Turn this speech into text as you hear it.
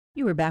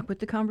You are back with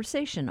the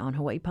conversation on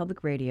Hawaii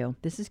Public Radio.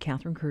 This is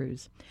Catherine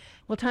Cruz.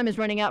 Well, time is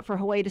running out for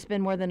Hawaii to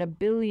spend more than $1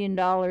 billion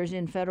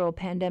in federal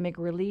pandemic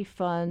relief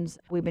funds.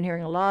 We've been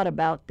hearing a lot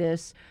about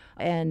this,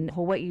 and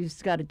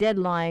Hawaii's got a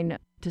deadline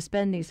to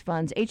spend these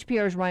funds.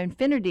 HPR's Ryan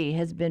Finnerty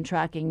has been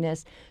tracking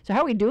this. So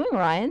how are we doing,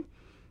 Ryan?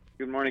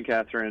 Good morning,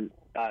 Catherine.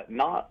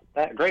 Not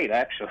that great,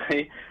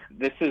 actually.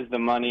 This is the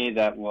money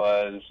that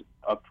was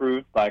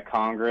approved by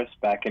Congress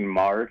back in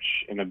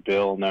March in a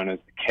bill known as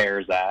the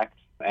CARES Act.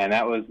 And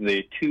that was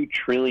the $2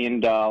 trillion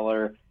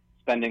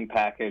spending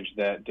package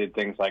that did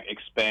things like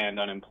expand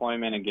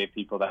unemployment and gave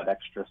people that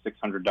extra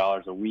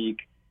 $600 a week.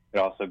 It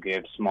also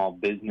gave small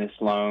business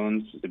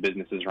loans to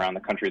businesses around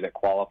the country that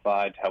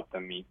qualified to help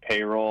them meet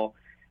payroll,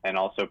 and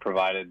also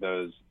provided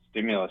those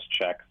stimulus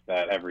checks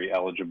that every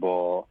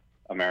eligible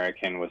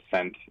American was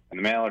sent in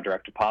the mail or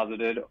direct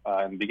deposited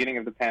in the beginning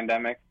of the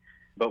pandemic.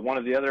 But one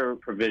of the other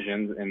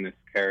provisions in this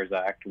CARES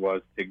Act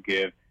was to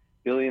give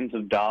billions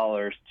of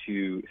dollars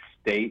to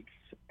states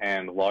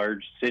and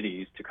large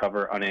cities to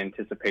cover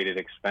unanticipated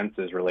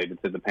expenses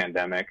related to the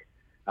pandemic.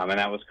 And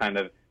that was kind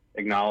of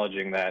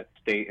acknowledging that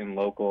state and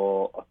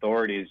local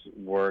authorities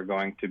were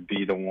going to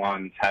be the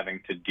ones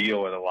having to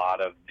deal with a lot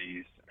of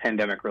these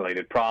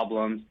pandemic-related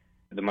problems.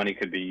 The money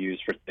could be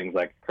used for things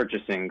like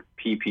purchasing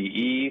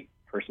PPE,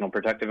 personal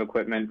protective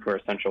equipment for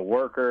essential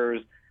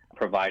workers,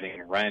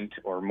 providing rent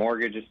or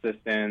mortgage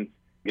assistance,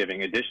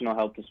 giving additional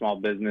help to small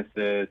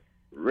businesses,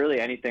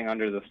 really anything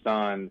under the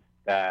sun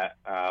that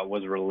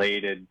was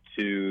related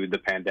to the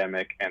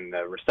pandemic and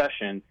the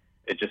recession.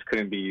 It just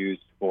couldn't be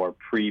used for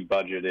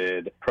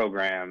pre-budgeted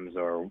programs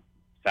or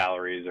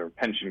salaries or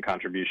pension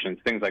contributions,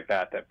 things like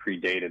that that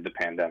predated the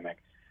pandemic.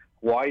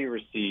 Hawaii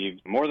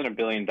received more than $1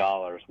 billion,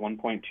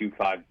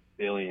 $1.25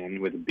 billion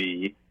with a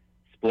B,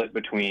 split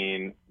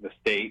between the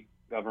state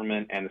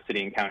government and the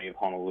city and county of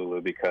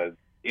Honolulu, because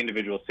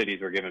individual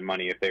cities were given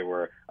money if they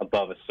were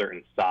above a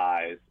certain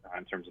size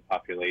in terms of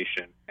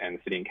population, and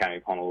the city and county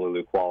of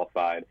Honolulu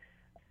qualified.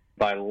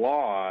 By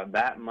law,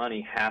 that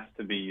money has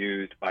to be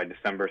used by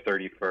December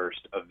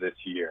 31st of this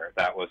year.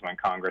 That was when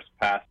Congress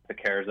passed the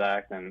CARES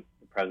Act and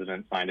the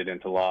president signed it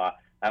into law.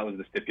 That was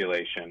the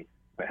stipulation.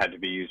 It had to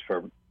be used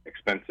for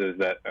expenses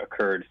that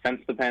occurred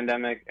since the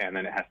pandemic, and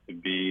then it has to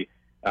be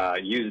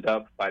used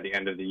up by the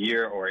end of the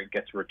year, or it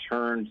gets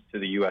returned to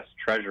the U.S.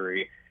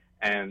 Treasury.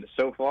 And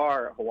so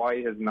far,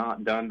 Hawaii has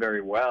not done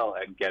very well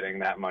at getting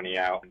that money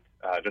out.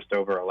 Just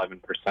over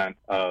 11%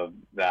 of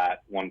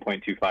that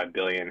 $1.25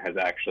 billion has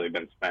actually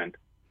been spent.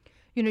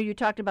 You know, you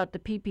talked about the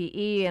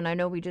PPE, and I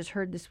know we just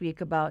heard this week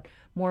about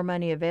more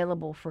money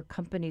available for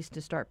companies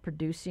to start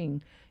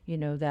producing,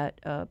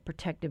 that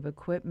protective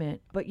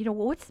equipment. But,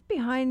 what's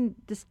behind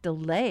this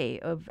delay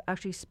of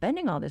actually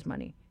spending all this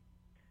money?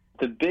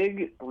 The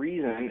big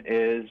reason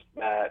is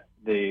that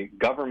the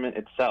government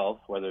itself,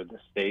 whether the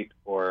state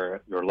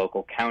or your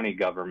local county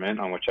government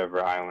on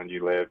whichever island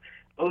you live,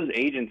 those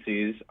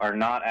agencies are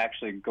not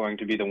actually going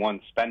to be the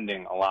ones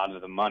spending a lot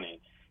of the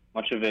money.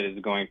 Much of it is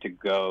going to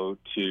go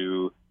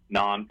to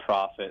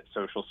nonprofit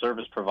social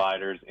service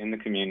providers in the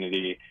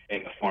community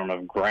in the form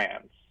of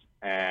grants.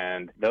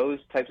 And those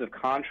types of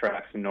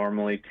contracts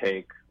normally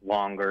take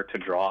longer to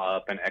draw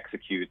up and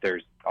execute.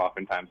 There's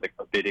oftentimes like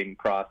a bidding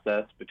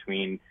process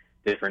between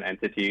different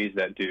entities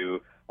that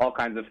do all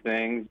kinds of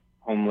things,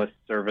 homeless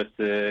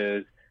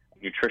services,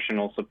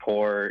 nutritional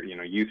support,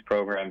 youth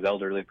programs,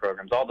 elderly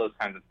programs, all those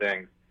kinds of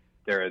things.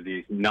 There are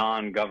these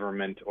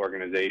non-government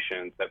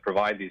organizations that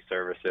provide these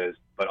services,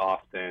 but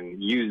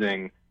often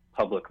using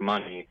public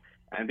money.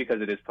 And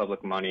because it is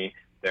public money,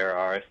 there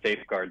are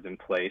safeguards in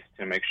place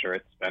to make sure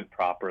it's spent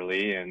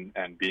properly and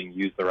being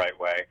used the right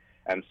way.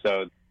 And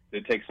so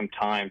it takes some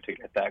time to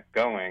get that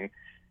going.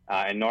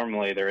 And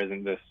normally there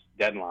isn't this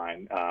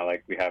deadline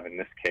like we have in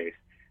this case.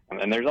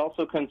 And there's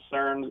also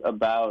concerns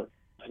about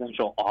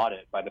potential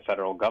audit by the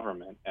federal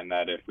government, and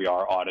that if we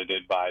are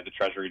audited by the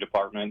Treasury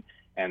Department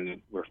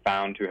and we're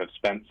found to have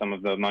spent some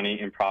of the money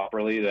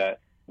improperly,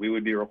 that we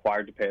would be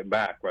required to pay it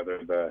back, whether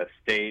the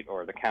state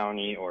or the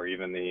county or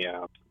even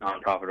the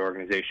nonprofit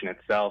organization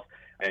itself.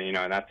 And,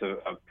 and that's a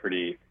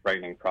pretty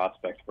frightening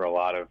prospect for a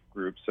lot of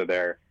groups. So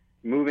they're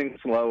moving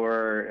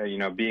slower,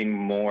 being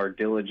more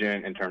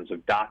diligent in terms of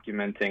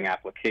documenting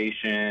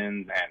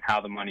applications and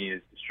how the money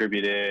is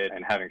distributed,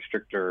 and having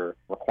stricter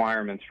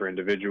requirements for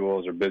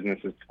individuals or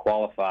businesses to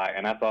qualify.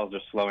 And that's all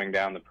just slowing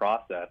down the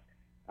process.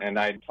 And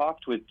I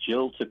talked with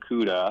Jill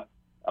Takuda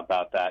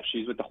about that.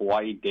 She's with the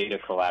Hawaii Data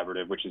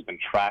Collaborative, which has been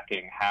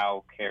tracking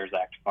how CARES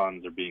Act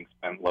funds are being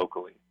spent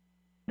locally.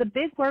 The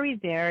big worry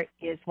there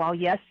is, while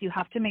yes, you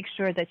have to make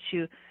sure that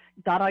you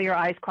dot all your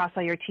I's, cross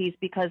all your T's,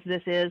 because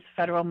this is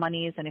federal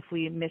monies, and if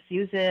we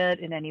misuse it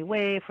in any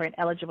way for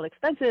ineligible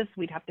expenses,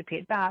 we'd have to pay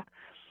it back.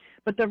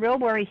 But the real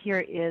worry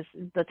here is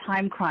the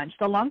time crunch.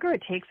 The longer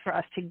it takes for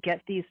us to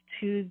get these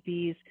to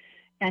these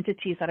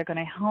entities that are going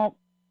to help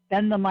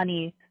spend the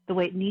money the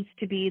way it needs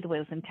to be, the way it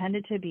was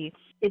intended to be,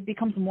 it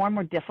becomes more and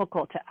more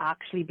difficult to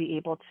actually be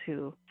able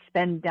to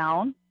spend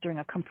down during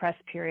a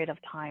compressed period of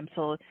time.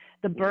 So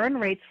the burn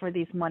rates for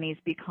these monies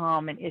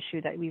become an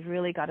issue that we've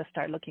really got to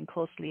start looking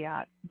closely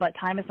at. But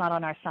time is not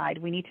on our side.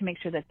 We need to make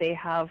sure that they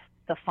have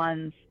the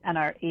funds and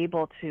are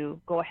able to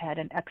go ahead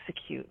and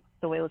execute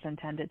the way it was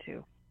intended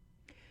to.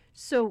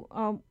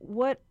 So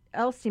what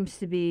else seems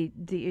to be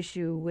the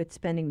issue with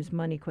spending this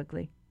money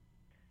quickly?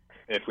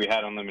 If we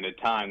had unlimited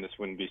time, this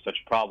wouldn't be such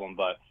a problem,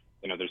 but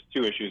there's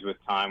two issues with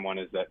time. One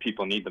is that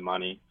people need the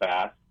money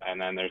fast,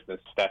 and then there's the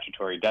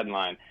statutory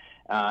deadline.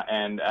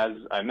 And as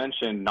I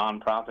mentioned,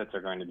 nonprofits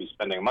are going to be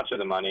spending much of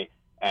the money,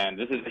 and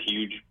this is a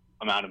huge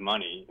amount of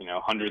money,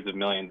 hundreds of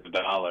millions of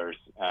dollars,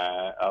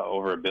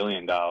 over $1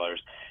 billion.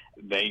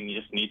 They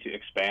just need to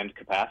expand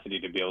capacity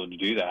to be able to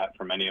do that.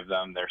 For many of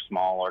them, they're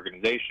small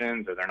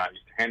organizations, or they're not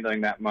used to handling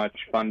that much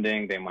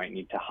funding. They might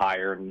need to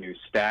hire new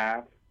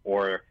staff,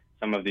 or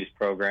some of these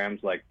programs,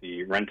 like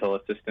the rental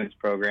assistance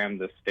program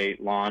the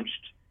state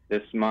launched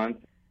this month.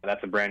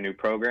 That's a brand new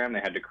program. They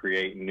had to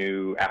create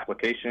new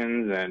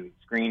applications and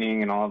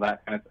screening and all of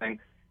that kind of thing.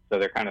 So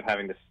they're kind of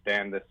having to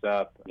stand this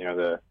up.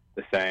 The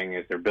saying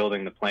is they're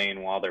building the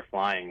plane while they're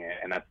flying it,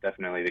 and that's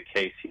definitely the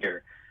case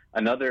here.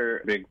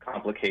 Another big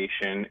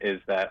complication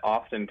is that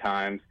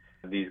oftentimes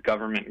these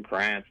government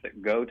grants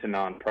that go to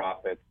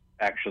nonprofits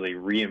actually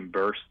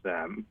reimburse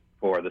them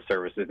for the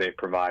services they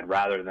provide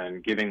rather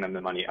than giving them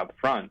the money up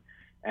front.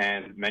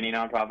 And many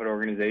nonprofit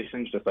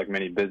organizations, just like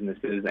many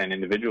businesses and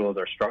individuals,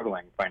 are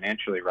struggling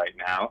financially right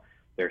now.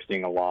 They're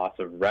seeing a loss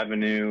of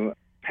revenue,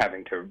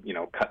 having to,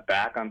 cut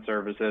back on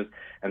services.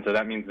 And so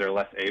that means they're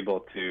less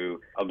able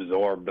to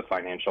absorb the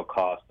financial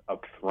cost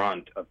up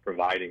front of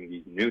providing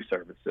these new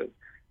services.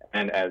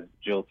 And as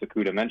Jill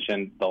Sakuda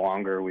mentioned, the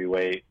longer we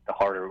wait, the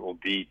harder it will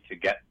be to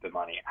get the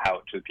money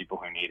out to the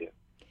people who need it.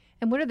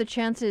 And what are the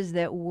chances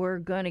that we're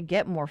going to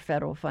get more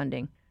federal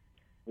funding?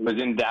 Was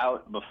in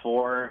doubt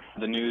before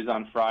the news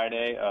on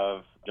Friday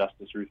of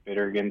Justice Ruth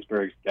Bader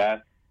Ginsburg's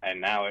death, and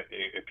now it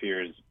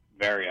appears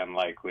very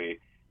unlikely.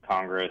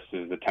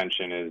 Congress's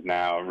attention is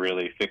now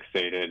really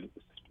fixated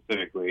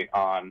specifically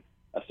on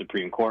a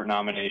Supreme Court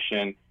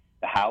nomination.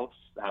 The House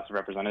of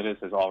Representatives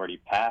has already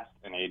passed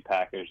an aid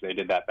package. They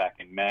did that back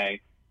in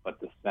May, but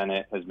the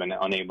Senate has been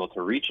unable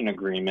to reach an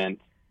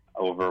agreement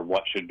over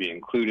what should be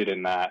included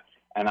in that.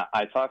 And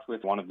I talked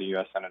with one of the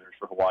U.S. Senators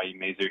for Hawaii,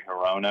 Maui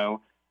Hirono,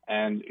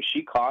 and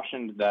she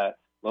cautioned that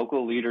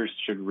local leaders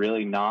should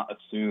really not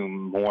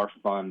assume more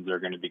funds are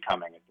going to be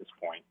coming at this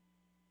point.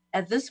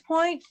 At this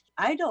point,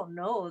 I don't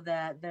know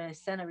that the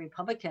Senate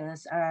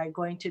Republicans are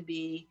going to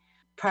be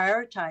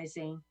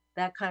prioritizing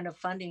that kind of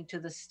funding to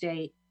the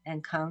state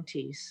and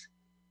counties.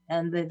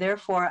 And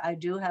therefore, I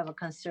do have a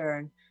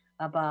concern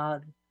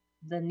about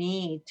the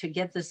need to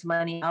get this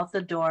money out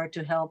the door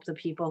to help the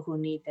people who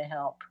need the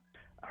help.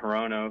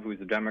 Hirono, who's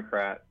a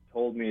Democrat,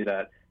 told me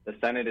that the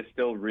Senate is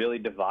still really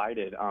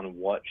divided on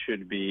what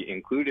should be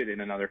included in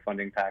another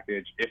funding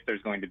package, if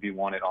there's going to be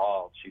one at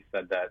all. She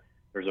said that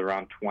there's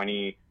around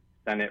 20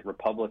 Senate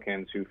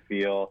Republicans who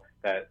feel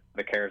that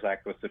the CARES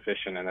Act was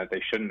sufficient and that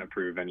they shouldn't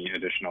approve any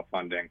additional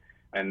funding.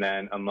 And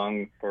then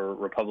for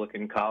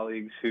Republican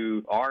colleagues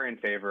who are in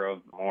favor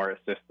of more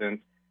assistance,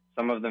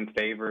 some of them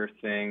favor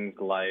things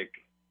like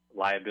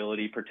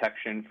liability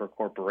protection for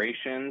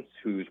corporations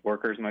whose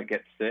workers might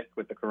get sick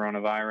with the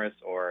coronavirus,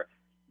 or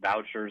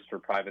vouchers for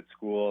private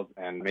schools.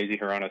 And Mazie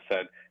Hirono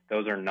said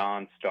those are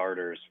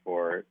non-starters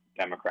for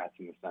Democrats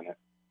in the Senate.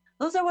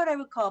 Those are what I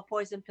would call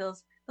poison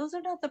pills. Those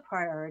are not the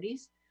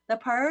priorities. The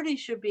priority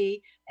should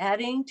be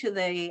adding to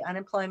the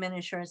unemployment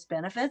insurance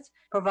benefits,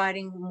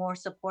 providing more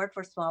support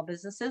for small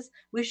businesses.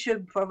 We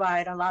should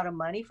provide a lot of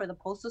money for the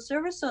Postal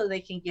Service so they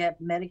can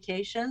get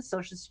medications,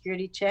 Social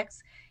Security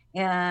checks,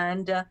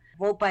 and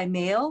vote by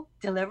mail,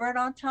 deliver it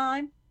on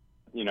time.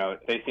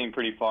 They seem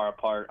pretty far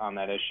apart on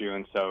that issue,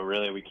 and so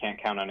really we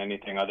can't count on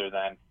anything other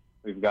than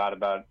we've got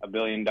about $1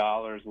 billion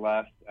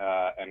left,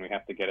 and we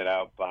have to get it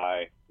out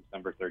by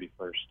December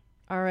 31st.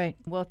 All right.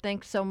 Well,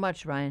 thanks so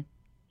much, Ryan.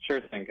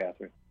 Sure thing,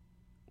 Catherine.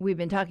 We've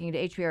been talking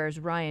to HPR's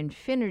Ryan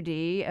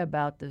Finnerty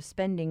about the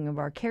spending of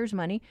our CARES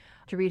money.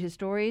 To read his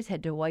stories,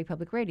 head to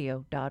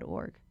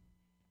hawaiipublicradio.org.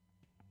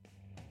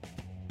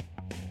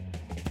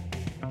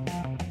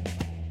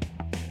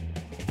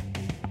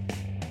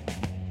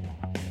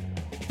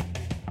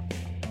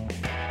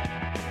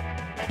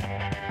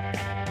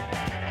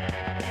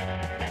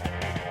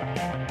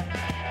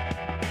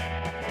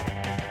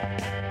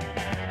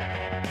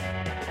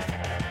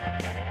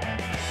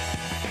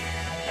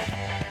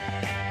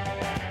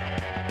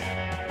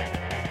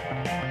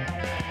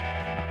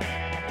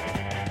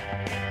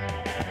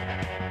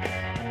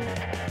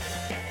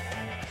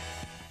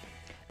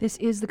 This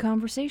is The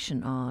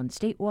Conversation on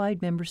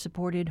statewide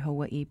member-supported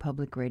Hawaii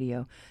Public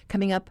Radio.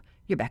 Coming up,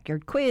 your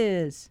backyard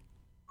quiz.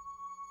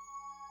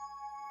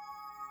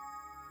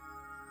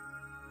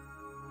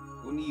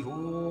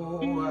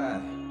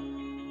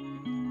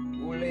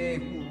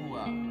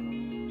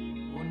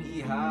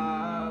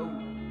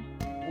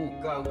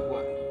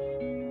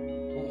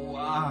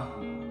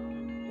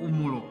 Oahu, o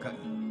Molokai,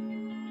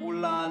 o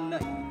Lanai,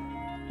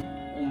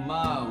 o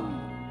Maui,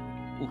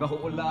 o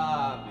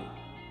Kaho'olawe,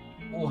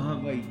 o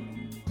Hawaii.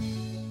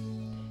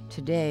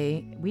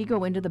 Today, we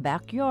go into the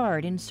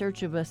backyard in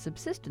search of a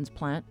subsistence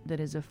plant that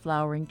is a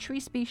flowering tree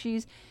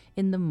species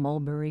in the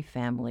mulberry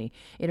family.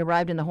 It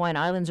arrived in the Hawaiian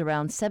Islands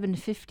around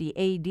 750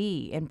 AD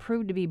and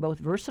proved to be both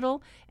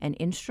versatile and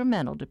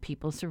instrumental to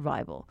people's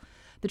survival.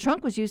 The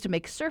trunk was used to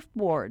make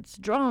surfboards,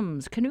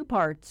 drums, canoe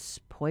parts,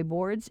 poi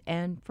boards,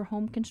 and for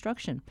home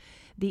construction.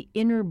 The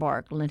inner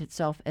bark lent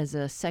itself as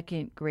a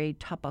second-grade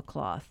tapa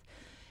cloth.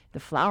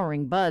 The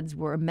flowering buds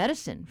were a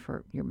medicine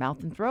for your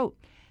mouth and throat.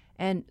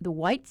 And the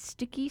white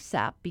sticky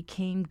sap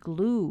became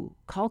glue,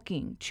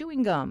 caulking,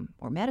 chewing gum,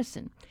 or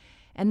medicine.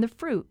 And the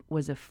fruit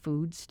was a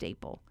food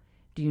staple.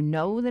 Do you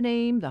know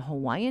the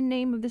Hawaiian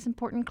name of this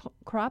important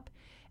crop?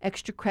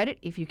 Extra credit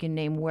if you can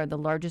name where the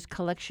largest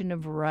collection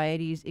of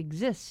varieties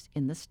exists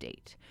in the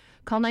state.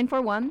 Call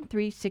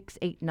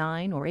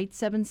 941-3689 or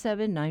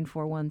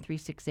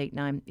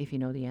 877-941-3689 if you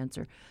know the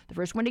answer. The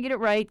first one to get it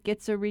right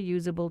gets a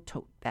reusable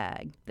tote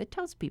bag that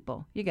tells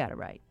people you got it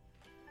right.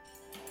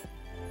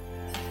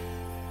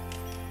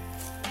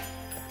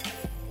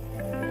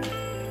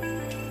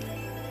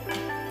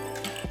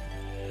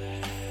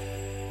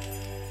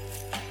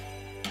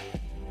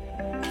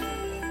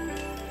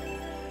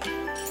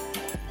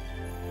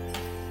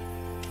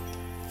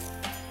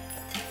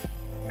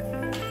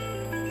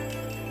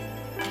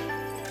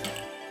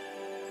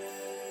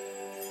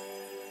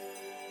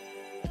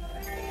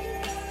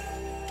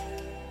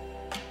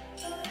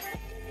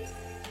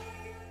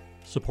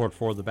 Support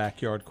for the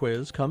Backyard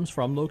Quiz comes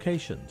from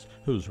Locations,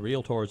 whose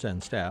realtors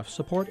and staff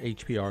support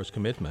HPR's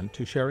commitment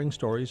to sharing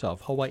stories of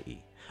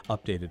Hawaii.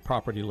 Updated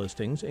property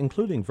listings,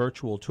 including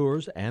virtual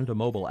tours and a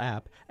mobile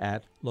app,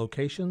 at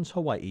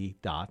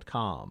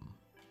locationshawaii.com.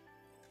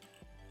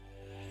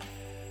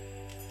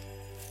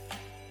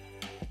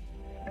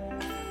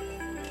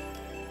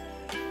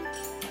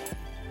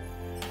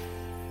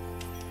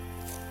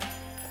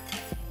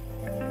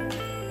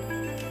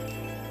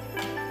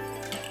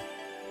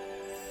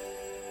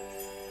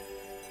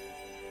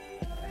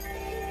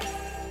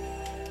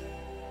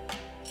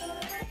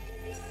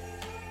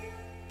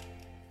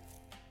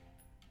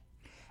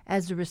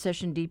 As the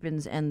recession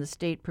deepens and the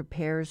state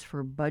prepares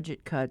for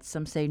budget cuts,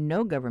 some say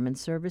no government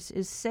service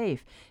is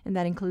safe, and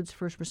that includes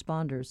first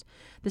responders.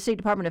 The State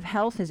Department of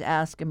Health has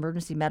asked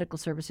emergency medical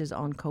services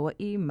on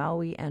Kauai,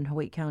 Maui, and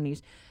Hawaii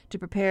counties to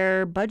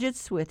prepare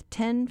budgets with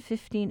 10,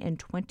 15, and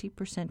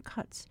 20%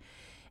 cuts.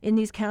 In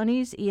these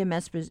counties,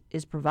 EMS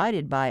is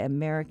provided by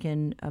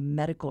American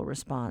Medical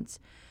Response.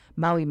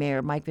 Maui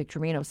Mayor Mike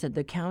Victorino said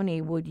the county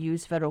would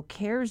use federal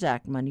CARES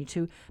Act money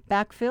to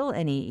backfill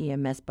any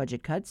EMS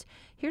budget cuts.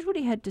 Here's what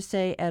he had to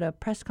say at a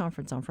press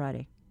conference on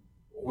Friday.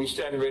 We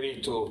stand ready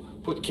to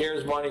put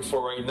CARES money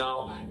for right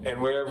now,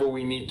 and wherever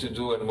we need to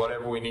do and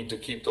whatever we need to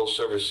keep those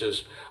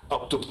services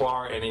up to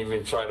par and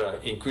even try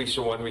to increase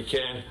it when we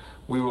can,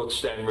 we will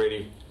stand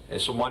ready.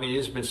 And so money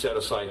has been set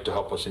aside to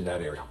help us in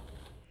that area.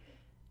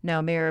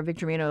 Now, Mayor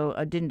Victorino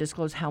didn't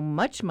disclose how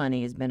much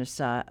money has been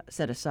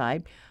set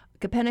aside.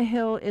 Kapena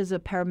Hill is a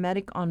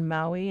paramedic on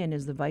Maui and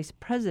is the vice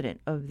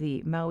president of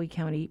the Maui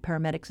County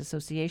Paramedics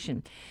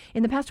Association.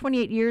 In the past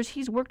 28 years,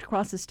 he's worked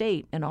across the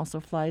state and also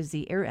flies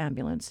the air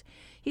ambulance.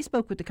 He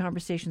spoke with the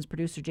Conversation's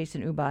producer,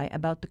 Jason Ubai,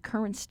 about the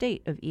current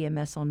state of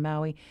EMS on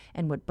Maui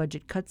and what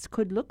budget cuts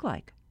could look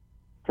like.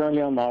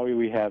 Currently on Maui,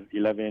 we have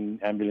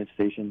 11 ambulance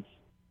stations.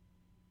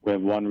 We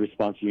have one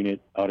response unit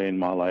out in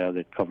Malaya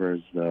that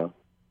covers the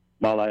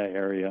Malaya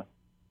area,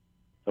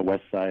 the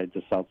west side,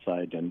 the south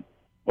side, and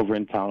over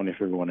in town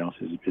if everyone else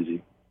is busy.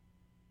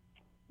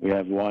 We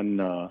have one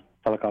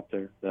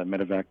helicopter, the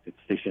medevac, that's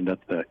stationed at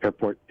the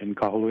airport in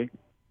Kahului.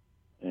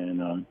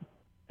 And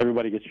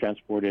everybody gets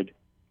transported,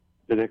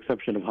 with the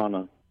exception of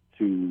Hana,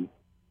 to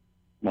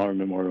Maui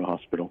Memorial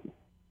Hospital.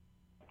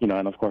 You know,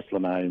 and of course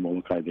Lanai and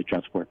Molokai, they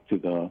transport to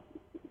the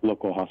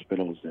local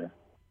hospitals there.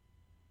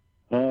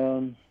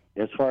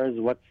 As far as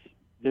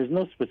there's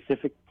no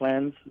specific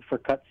plans for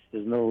cuts.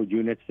 There's no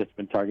units that's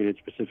been targeted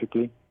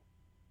specifically.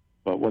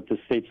 But what the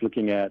state's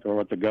looking at, or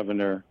what the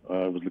governor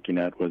was looking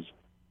at, was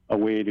a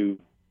way to,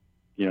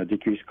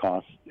 decrease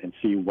costs and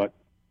see what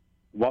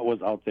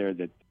was out there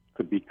that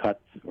could be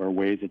cut or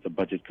ways that the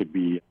budget could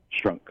be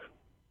shrunk.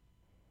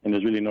 And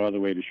there's really no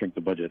other way to shrink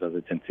the budget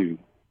other than to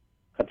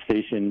cut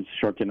stations,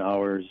 shorten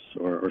hours,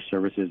 or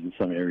services in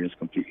some areas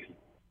completely.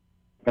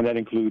 And that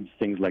includes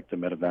things like the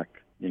medevac.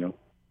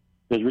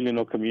 There's really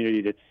no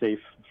community that's safe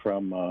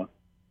from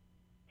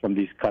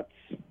these cuts,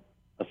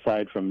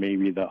 aside from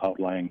maybe the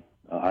outlying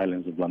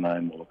islands of Lanai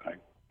and Molokai.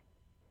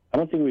 I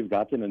don't think we've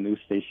gotten a new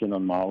station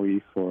on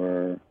Maui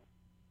for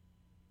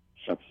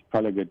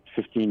probably a good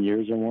 15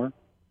 years or more,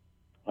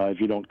 if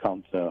you don't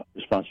count the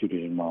response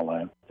unit in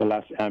Malaya. The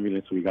last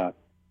ambulance we got,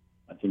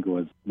 I think it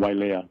was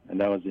Wailea, and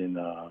that was in,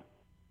 I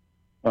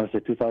want to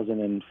say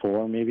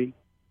 2004 maybe.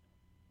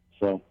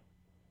 So,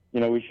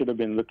 we should have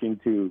been looking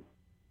to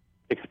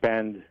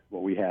expand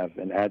what we have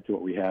and add to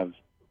what we have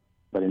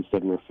but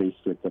instead we're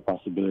faced with the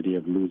possibility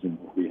of losing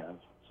what we have,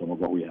 some of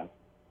what we have.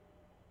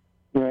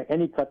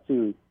 Any cut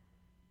to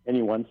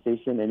any one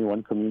station, any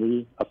one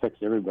community affects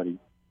everybody.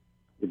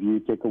 If you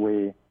take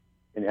away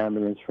an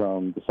ambulance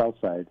from the south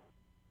side,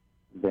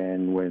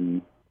 then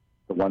when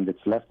the one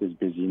that's left is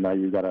busy, now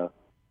you've got to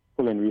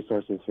pull in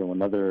resources from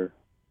another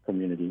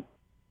community,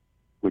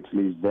 which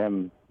leaves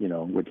them,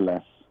 with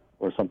less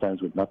or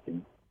sometimes with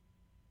nothing.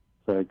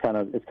 So it's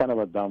kind of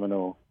a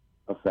domino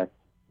effect,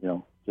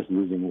 just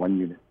losing one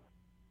unit.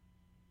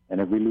 And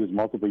if we lose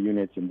multiple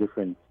units in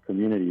different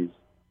communities,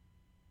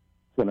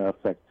 it's going to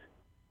affect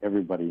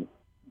everybody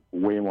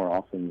way more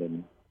often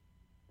than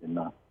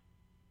not.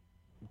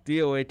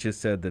 DOH has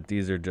said that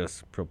these are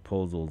just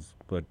proposals,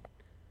 but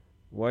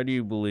why do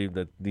you believe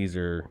that these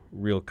are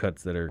real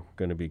cuts that are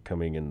going to be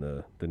coming in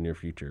the near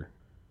future?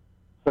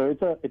 So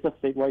it's a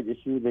statewide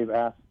issue. They've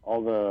asked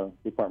all the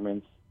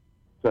departments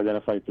to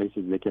identify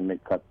places they can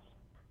make cuts.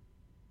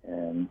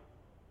 And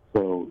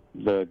so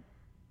the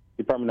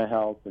Department of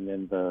Health and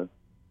then the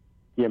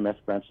EMS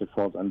branch that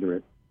falls under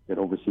it, that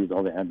oversees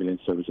all the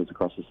ambulance services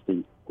across the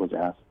state, was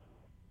asked.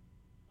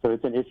 So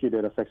it's an issue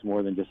that affects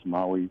more than just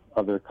Maui.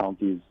 Other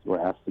counties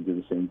were asked to do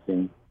the same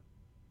thing.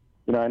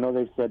 I know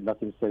they've said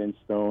nothing's set in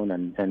stone,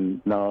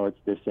 and now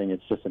they're saying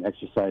it's just an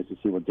exercise to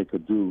see what they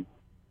could do,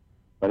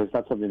 but it's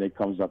not something that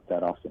comes up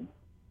that often.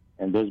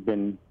 And there's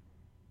been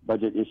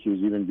budget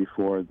issues even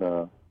before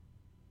the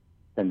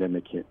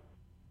pandemic hit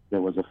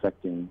that was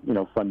affecting,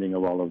 funding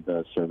of all of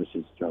the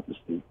services throughout the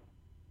state.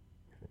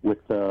 With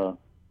the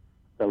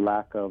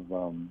lack of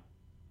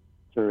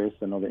tourists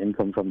and all the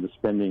income from the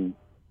spending,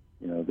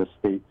 the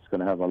state's going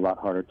to have a lot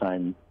harder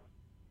time,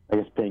 I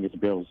guess, paying its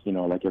bills,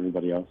 like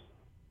everybody else.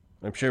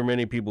 I'm sure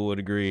many people would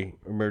agree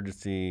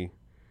emergency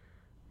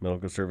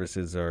medical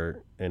services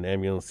and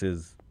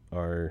ambulances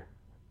are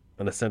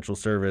an essential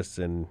service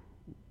and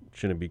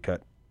shouldn't be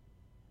cut.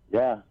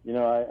 Yeah,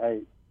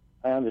 I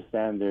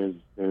understand there's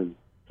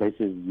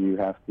places you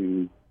have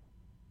to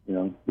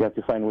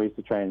find ways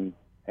to try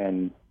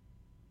and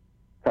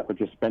cut what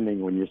you're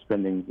spending when you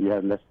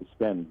have less to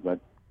spend, but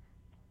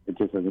it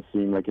just doesn't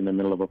seem like in the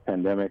middle of a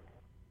pandemic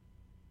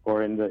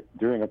or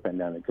during a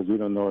pandemic, because we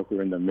don't know if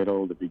we're in the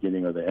middle, the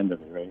beginning, or the end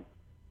of it, right?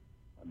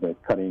 That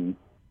cutting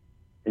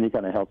any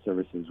kind of health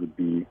services would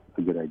be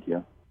a good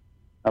idea.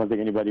 I don't think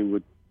anybody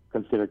would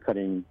consider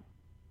cutting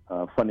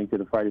funding to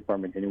the fire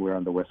department anywhere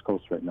on the West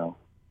Coast right now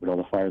with all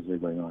the fires that are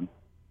going on.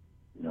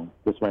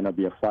 This might not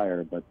be a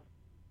fire, but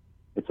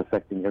it's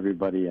affecting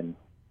everybody. And,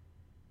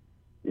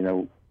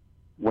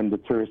 when the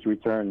tourists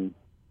return,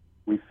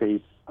 we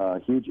face a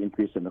huge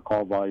increase in the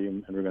call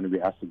volume, and we're going to be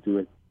asked to do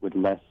it with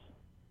less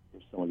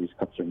if some of these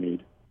cuts are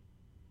made.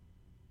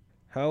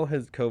 How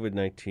has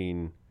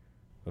COVID-19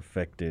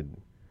 affected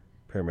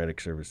paramedic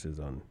services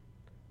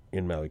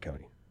in Maui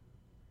County?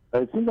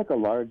 It seems like a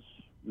large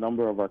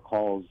number of our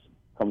calls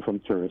come from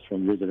tourists,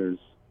 from visitors,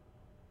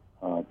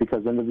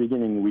 because in the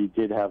beginning we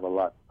did have a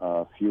lot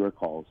fewer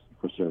calls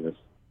for service.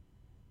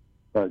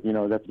 But,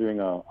 that's during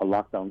a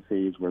lockdown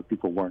phase where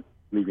people weren't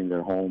leaving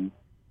their home,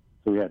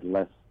 so we had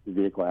less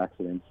vehicle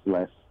accidents,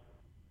 less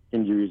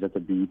injuries at the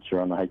beach or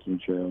on the hiking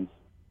trails.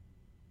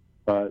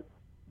 But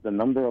the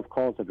number of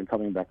calls have been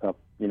coming back up.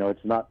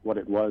 It's not what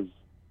it was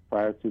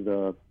prior to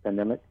the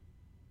pandemic,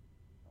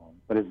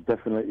 but it's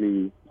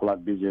definitely a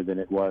lot busier than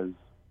it was,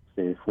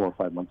 say, 4 or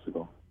 5 months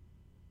ago.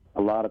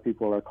 A lot of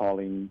people are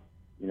calling,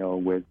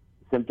 with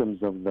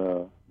symptoms of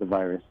the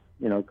virus,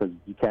 because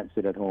you can't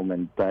sit at home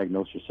and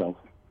diagnose yourself.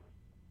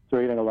 So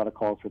we're getting a lot of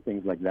calls for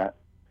things like that,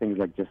 things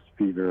like just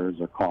fevers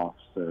or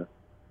coughs or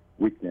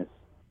weakness.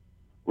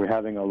 We're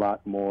having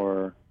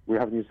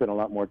to spend a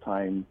lot more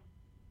time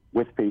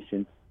with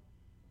patients,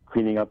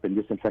 cleaning up and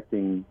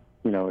disinfecting,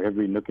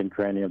 every nook and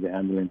cranny of the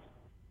ambulance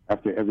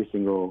after every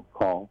single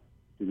call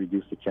to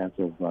reduce the chance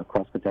of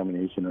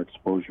cross-contamination or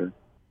exposure.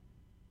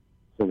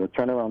 So the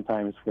turnaround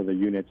times for the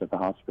units at the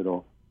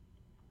hospital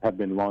have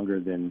been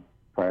longer than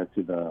prior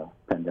to the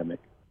pandemic.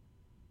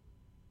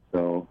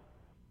 So,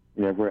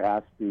 if we're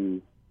asked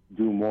to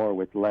do more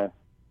with less,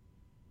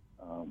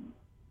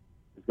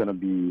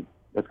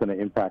 that's going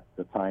to impact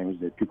the times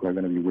that people are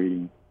going to be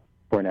waiting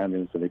for an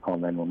ambulance, so they call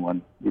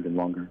 911 even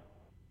longer.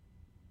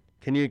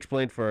 Can you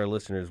explain for our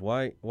listeners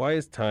why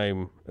is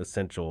time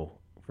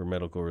essential for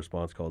medical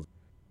response calls?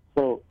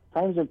 So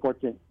time is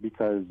important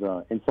because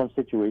in some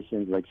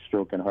situations like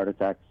stroke and heart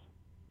attacks,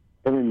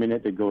 every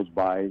minute that goes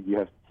by, you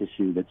have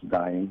tissue that's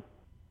dying,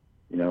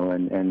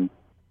 and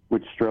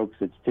with strokes,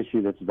 it's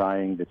tissue that's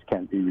dying that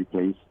can't be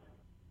replaced.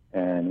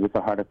 And with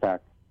a heart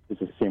attack, it's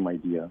the same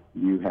idea.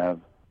 You have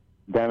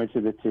damage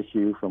to the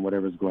tissue from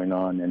whatever's going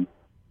on, and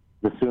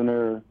the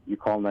sooner you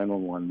call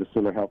 911, the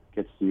sooner help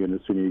gets to you, and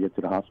the sooner you get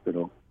to the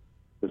hospital,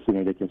 the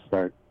sooner they can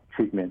start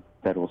treatment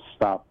that will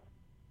stop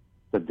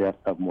the death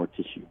of more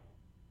tissue,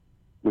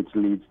 which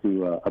leads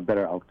to a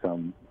better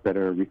outcome,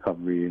 better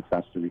recovery,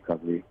 faster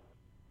recovery,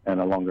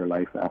 and a longer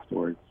life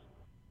afterwards.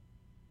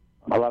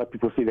 A lot of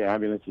people see the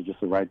ambulance as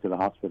just a ride to the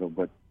hospital,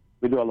 but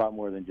we do a lot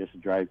more than just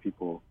drive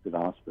people to the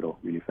hospital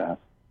really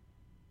fast.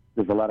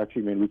 there's a lot of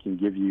treatment we can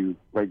give you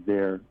right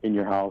there in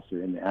your house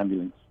or in the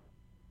ambulance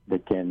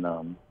that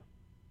can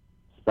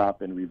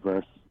stop and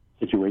reverse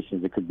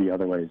situations that could be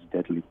otherwise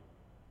deadly.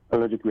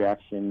 Allergic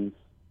reactions,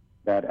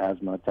 bad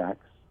asthma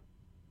attacks,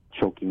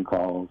 choking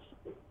calls,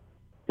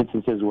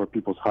 instances where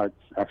people's hearts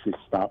actually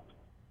stop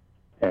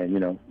and,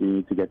 you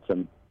need to get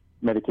some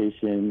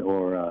medication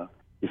or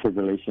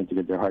defibrillation to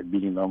get their heart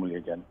beating normally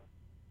again.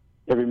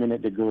 Every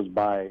minute that goes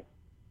by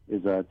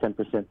is a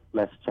 10%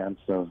 less chance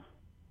of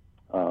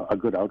a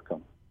good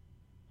outcome.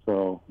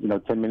 So,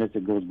 10 minutes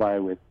that goes by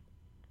with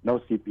no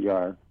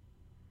CPR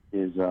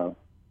is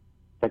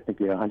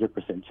technically a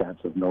 100% chance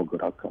of no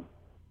good outcome.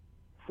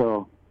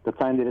 So the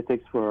time that it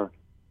takes for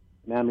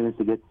an ambulance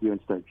to get to you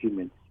and start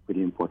treatment is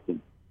pretty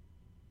important.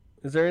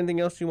 Is there anything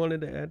else you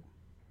wanted to add?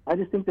 I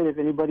just think that if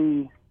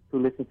anybody who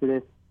listens to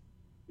this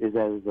is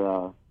as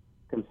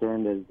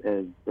concerned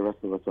as the rest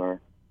of us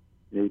are,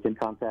 you can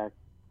contact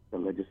the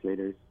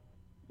legislators,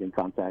 you can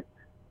contact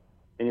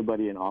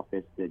anybody in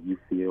office that you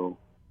feel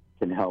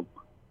can help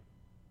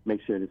make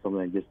sure that something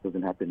like this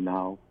doesn't happen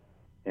now.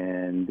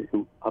 And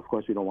of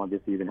course, we don't want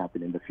this to even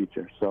happen in the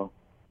future. So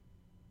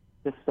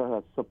just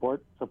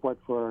support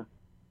for,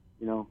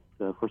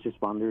 the first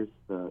responders,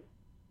 the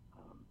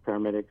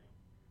paramedics,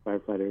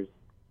 firefighters,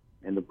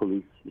 and the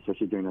police,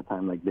 especially during a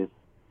time like this,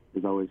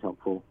 is always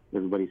helpful.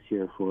 Everybody's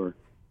here for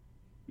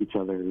each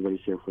other.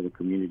 Everybody's here for the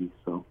community.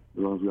 So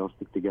as long as we all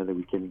stick together,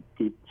 we can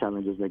keep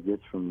challenges like this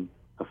from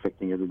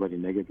affecting everybody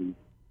negatively.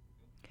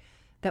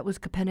 That was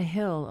Kapena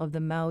Hill of the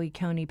Maui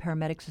County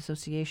Paramedics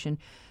Association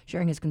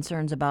sharing his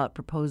concerns about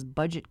proposed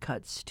budget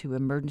cuts to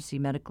emergency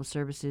medical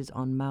services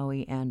on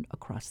Maui and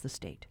across the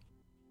state.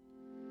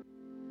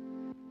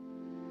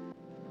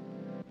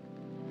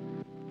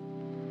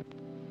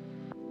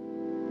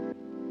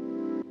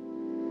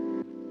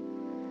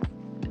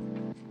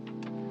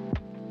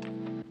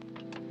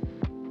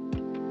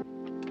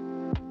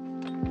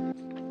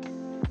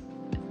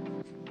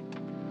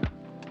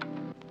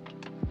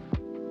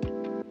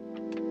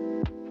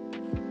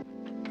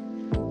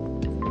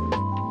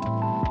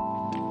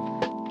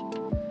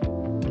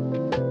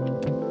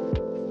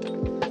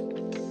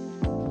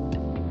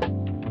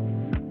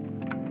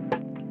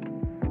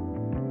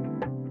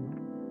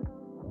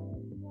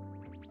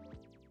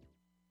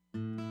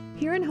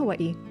 Here in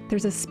Hawaii,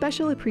 there's a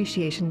special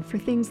appreciation for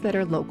things that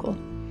are local.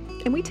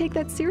 And we take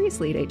that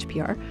seriously at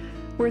HPR,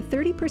 where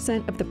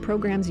 30% of the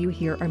programs you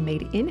hear are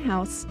made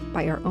in-house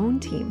by our own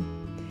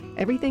team.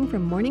 Everything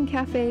from morning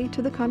cafe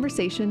to the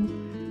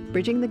conversation,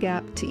 bridging the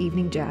gap to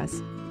evening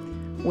jazz.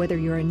 Whether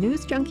you're a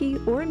news junkie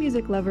or a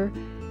music lover,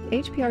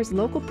 HPR's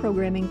local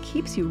programming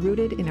keeps you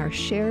rooted in our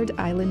shared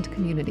island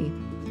community.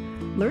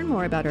 Learn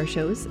more about our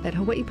shows at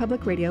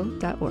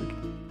hawaiipublicradio.org.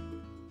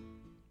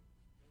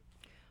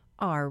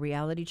 Our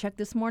reality check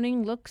this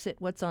morning looks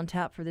at what's on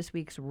tap for this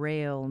week's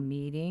rail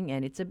meeting,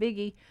 and it's a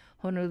biggie.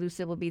 Honolulu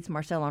Civil Beat's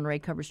Marcel Henry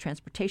covers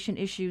transportation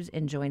issues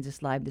and joins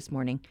us live this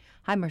morning.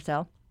 Hi,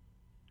 Marcel.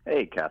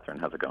 Hey, Catherine.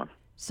 How's it going?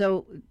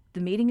 So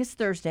the meeting is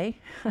Thursday,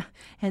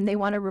 and they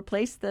want to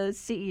replace the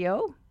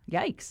CEO?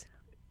 Yikes.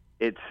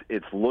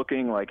 It's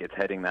looking like it's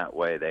heading that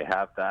way. They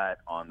have that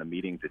on the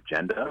meeting's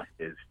agenda,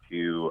 is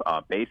to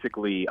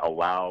basically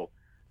allow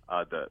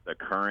the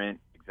current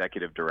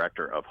executive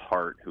director of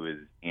HART, who is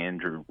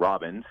Andrew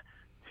Robbins,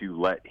 to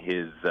let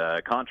his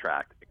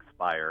contract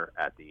expire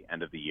at the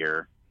end of the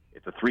year.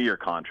 It's a 3-year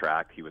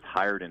contract. He was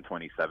hired in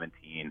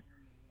 2017,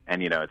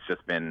 and it's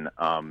just been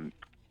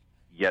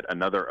yet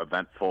another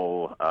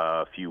eventful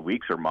few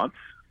weeks or months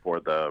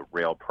for the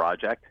rail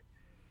project.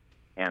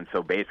 And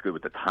so basically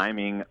with the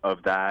timing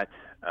of that,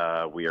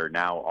 we are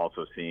now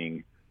also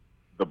seeing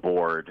the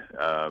board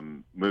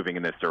moving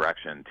in this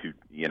direction to,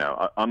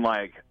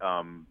 unlike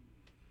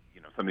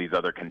some of these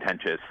other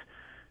contentious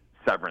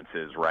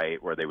severances,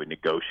 right, where they would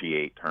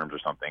negotiate terms or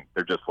something.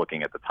 They're just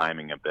looking at the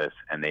timing of this,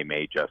 and they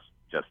may just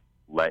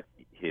let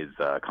his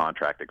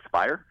contract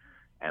expire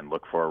and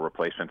look for a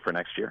replacement for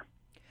next year.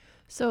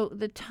 So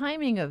the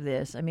timing of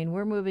this,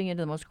 we're moving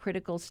into the most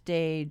critical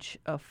stage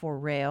for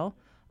rail,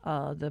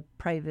 the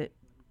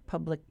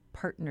private-public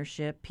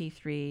partnership,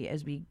 P3,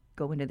 as we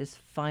go into this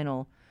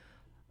final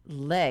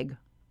leg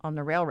on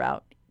the rail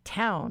route.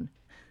 Town.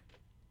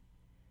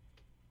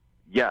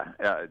 Yeah,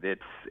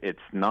 it's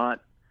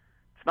not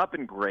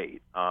been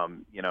great.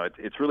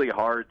 It's really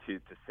hard to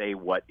say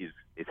what is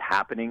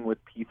happening with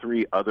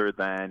P3 other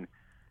than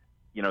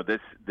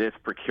this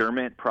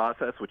procurement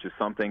process, which is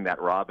something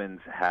that Robbins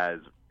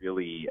has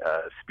really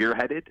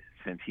spearheaded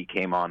since he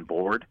came on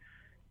board,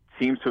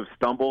 seems to have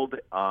stumbled.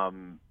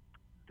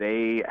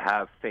 They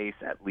have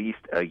faced at least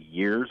a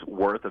year's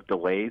worth of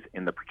delays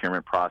in the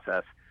procurement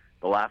process.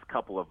 The last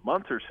couple of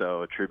months or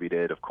so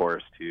attributed, of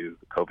course, to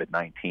the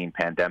COVID-19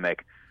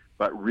 pandemic.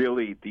 But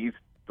really, these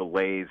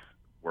delays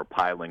were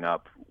piling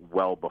up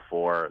well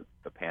before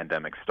the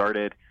pandemic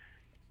started,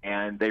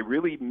 and they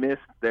really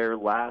missed their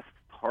last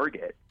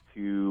target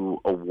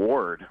to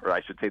award, or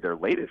I should say their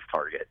latest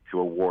target to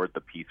award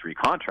the P3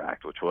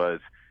 contract, which was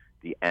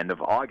the end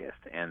of August,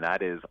 and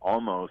that is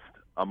almost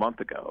a month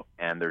ago.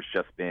 And there's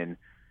just been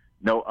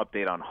No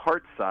update on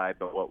Hart's side,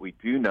 but what we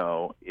do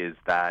know is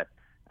that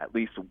at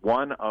least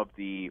one of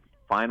the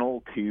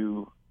final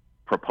two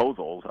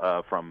proposals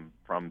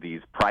from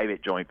these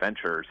private joint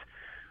ventures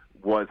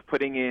was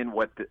putting in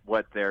what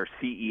their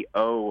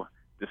CEO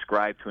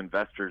described to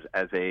investors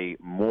as a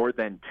more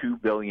than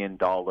 $2 billion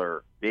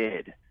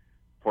bid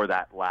for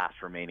that last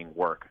remaining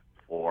work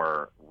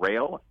for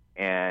rail.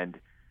 And,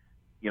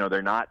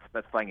 they're not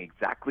specifying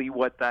exactly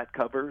what that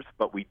covers,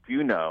 but we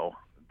do know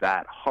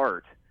that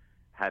Hart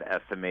had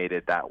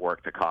estimated that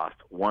work to cost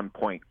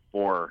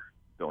 $1.4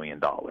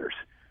 billion.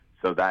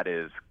 So that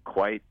is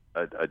quite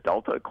a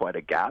delta, quite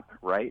a gap,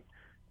 right?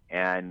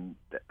 And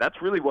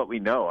that's really what we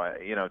know.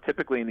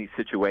 Typically in these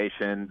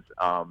situations,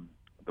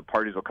 the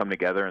parties will come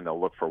together and they'll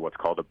look for what's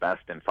called a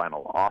best and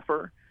final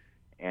offer.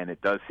 And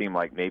it does seem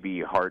like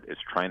maybe Hart is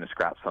trying to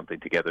scrap something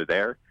together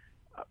there.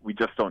 We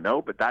just don't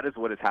know, but that is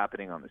what is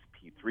happening on this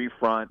P3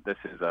 front. This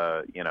is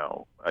a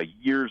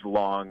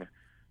years-long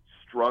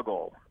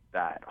struggle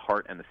that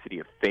Hart and the city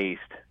have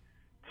faced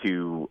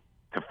to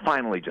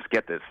finally just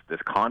get this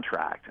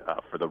contract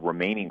for the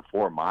remaining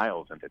 4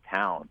 miles into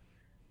town,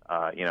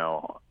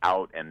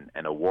 out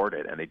and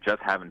awarded, and they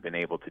just haven't been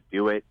able to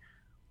do it.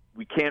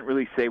 We can't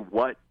really say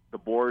what the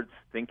board's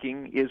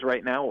thinking is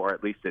right now, or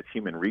at least its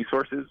Human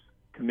Resources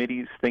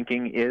Committee's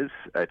thinking is.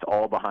 It's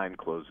all behind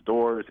closed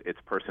doors. It's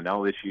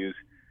personnel issues,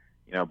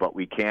 but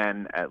we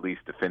can at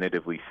least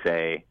definitively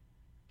say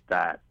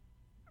that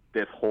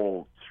this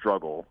whole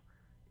struggle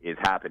is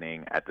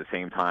happening at the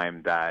same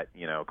time that,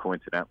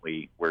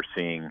 coincidentally, we're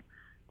seeing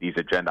these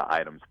agenda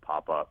items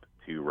pop up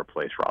to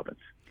replace Robbins.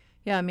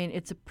 Yeah, I mean,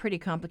 it's a pretty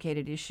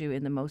complicated issue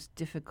in the most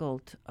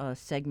difficult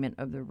segment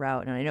of the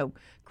route. And I know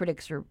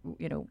critics are,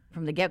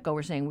 from the get-go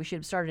were saying we should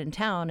have started in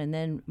town and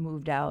then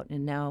moved out,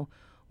 and now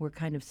we're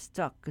kind of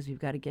stuck because we've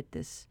got to get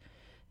this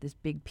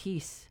big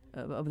piece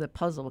of the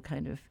puzzle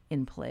kind of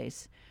in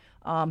place.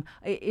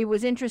 It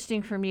was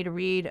interesting for me to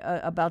read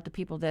about the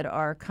people that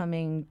are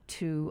coming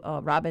to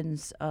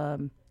Robbins'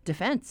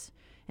 defense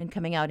and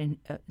coming out in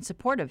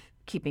support of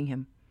keeping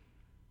him.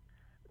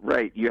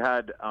 Right. You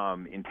had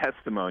in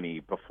testimony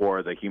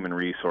before the Human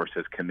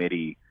Resources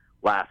Committee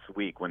last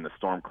week, when the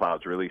storm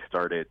clouds really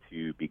started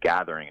to be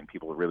gathering and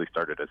people really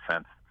started to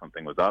sense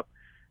something was up,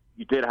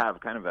 you did have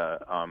kind of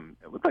it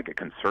looked like a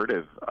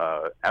concerted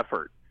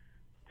effort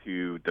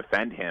to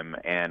defend him.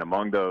 And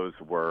among those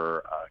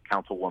were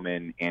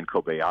Councilwoman Ann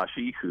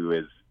Kobayashi, who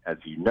is, as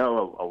you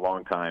know, a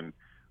longtime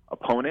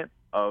opponent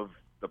of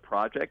the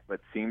project, but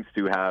seems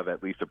to have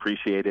at least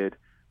appreciated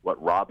what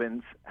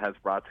Robbins has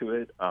brought to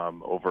it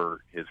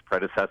over his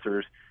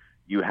predecessors.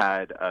 You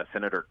had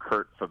Senator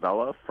Kurt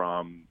Favela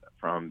from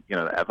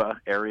the Eva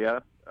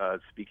area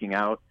speaking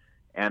out,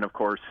 and of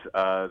course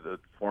the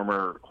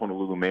former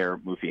Honolulu Mayor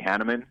Mufi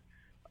Hanneman,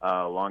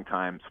 a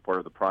longtime supporter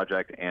of the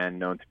project and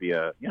known to be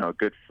a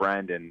good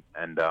friend and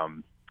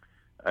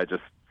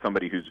just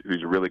somebody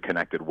who's really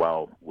connected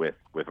well with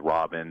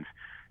Robbins,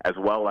 as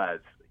well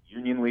as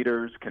union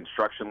leaders,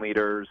 construction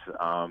leaders,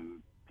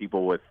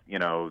 people with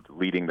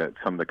leading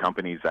some of the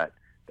companies that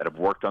have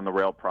worked on the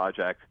rail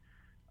project.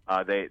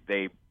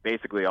 They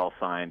basically all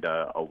signed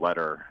a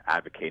letter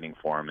advocating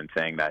for him and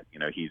saying that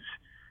he's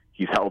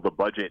held the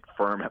budget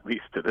firm at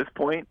least to this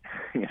point.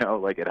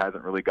 Like it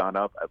hasn't really gone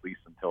up at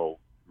least until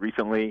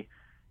recently,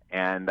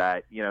 and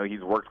that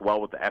he's worked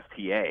well with the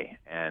FTA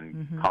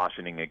and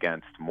cautioning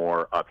against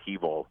more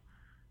upheaval,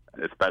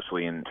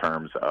 especially in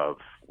terms of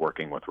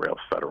working with rail's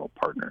federal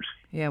partners.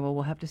 Yeah, well,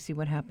 we'll have to see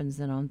what happens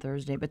then on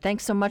Thursday. But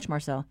thanks so much,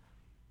 Marcel.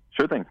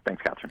 Sure thing.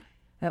 Thanks, Catherine.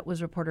 That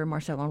was reporter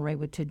Marcel Henry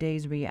with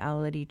today's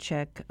Reality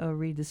Check.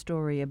 Read the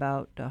story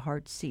about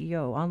Hart's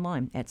CEO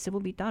online at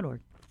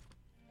civilbeat.org.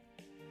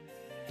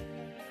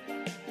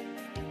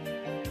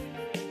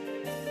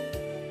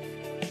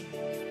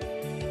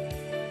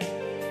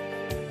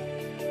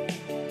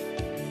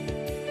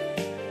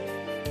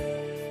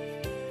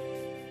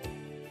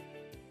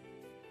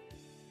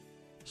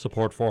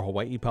 Support for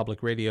Hawaii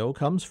Public Radio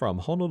comes from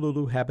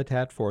Honolulu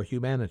Habitat for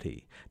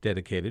Humanity,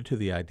 dedicated to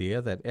the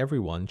idea that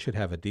everyone should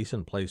have a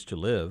decent place to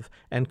live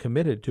and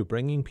committed to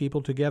bringing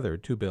people together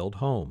to build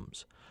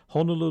homes.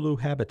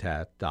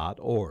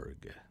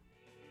 HonoluluHabitat.org.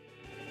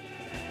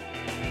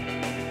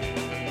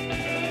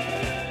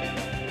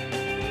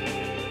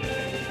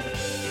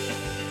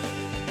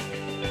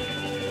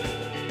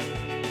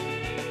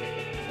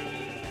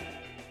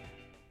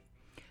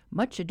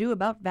 Much ado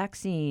about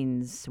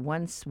vaccines.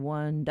 Once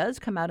one does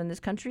come out in this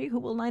country, who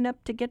will line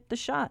up to get the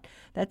shot?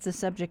 That's the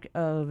subject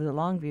of the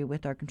Long View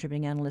with our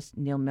contributing analyst,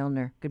 Neil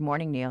Milner. Good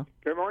morning, Neil.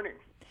 Good morning.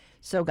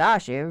 So,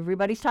 gosh,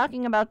 everybody's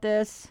talking about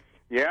this.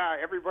 Yeah,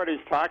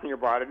 everybody's talking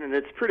about it, and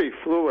it's pretty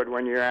fluid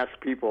when you ask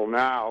people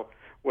now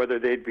whether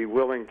they'd be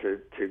willing to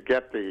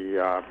get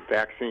the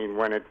vaccine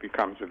when it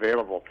becomes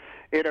available.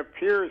 It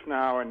appears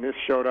now, and this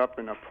showed up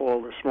in a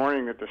poll this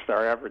morning that the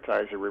Star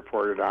Advertiser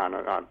reported on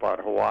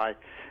about Hawaii,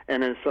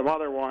 and in some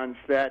other ones,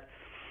 that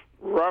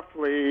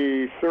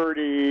roughly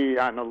 30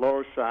 on the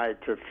low side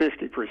to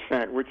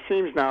 50%, which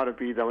seems now to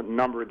be the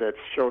number that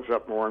shows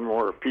up more and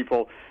more,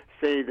 people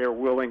say they're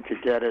willing to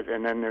get it,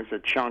 and then there's a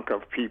chunk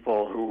of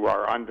people who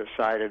are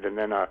undecided, and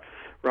then a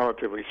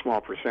relatively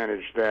small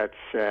percentage that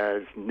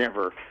says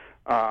never.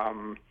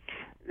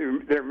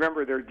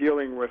 Remember, they're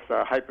dealing with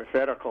a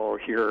hypothetical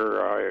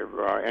here,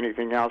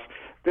 anything else.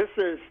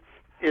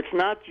 It's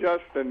not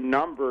just the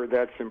number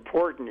that's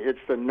important, it's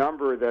the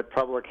number that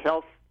public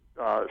health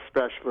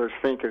specialists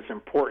think is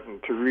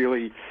important to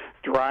really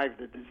drive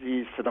the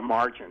disease to the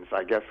margins,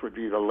 I guess would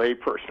be the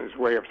layperson's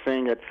way of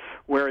saying it,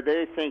 where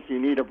they think you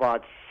need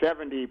about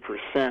 70%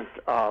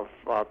 of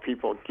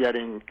people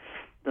getting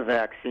the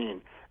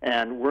vaccine.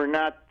 And we're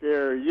not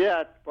there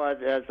yet,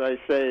 but as I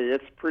say,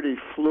 it's pretty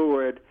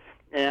fluid.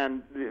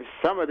 And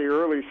some of the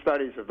early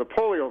studies of the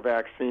polio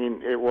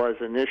vaccine, it was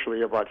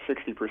initially about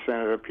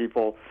 60% of the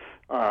people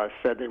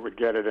said they would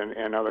get it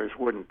and others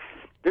wouldn't.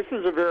 This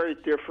is a very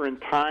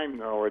different time,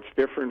 though. It's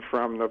different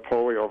from the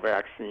polio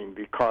vaccine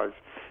because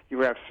you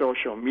have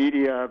social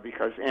media,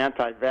 because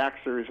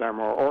anti-vaxxers are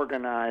more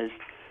organized,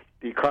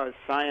 because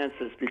science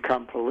has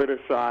become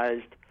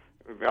politicized.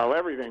 Well,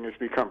 everything has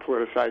become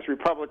politicized.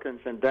 Republicans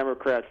and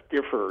Democrats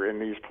differ in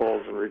these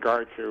polls in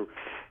regard to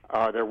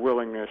their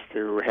willingness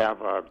to have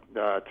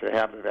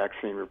the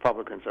vaccine.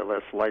 Republicans are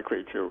less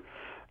likely to.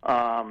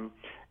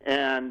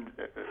 And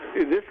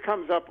this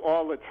comes up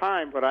all the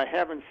time, but I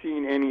haven't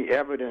seen any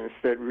evidence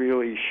that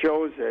really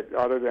shows it,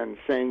 other than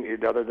saying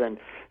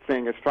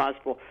it's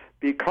possible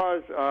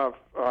because of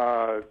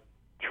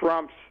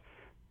Trump's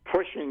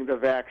pushing the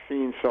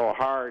vaccine so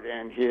hard,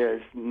 and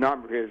his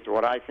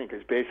what I think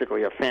is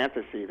basically a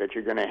fantasy that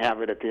you're going to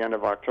have it at the end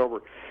of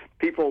October.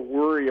 People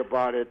worry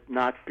about it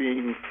not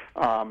being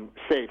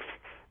safe,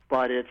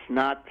 but it's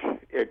not.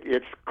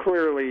 It's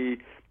clearly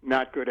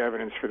not good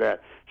evidence for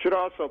that. Should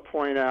also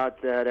point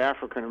out that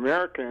African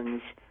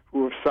Americans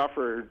who have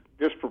suffered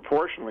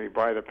disproportionately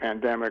by the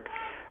pandemic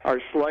are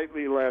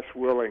slightly less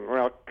willing,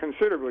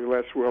 considerably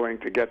less willing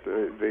to get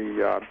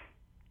the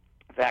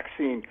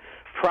vaccine,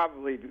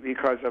 probably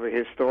because of a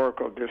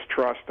historical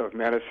distrust of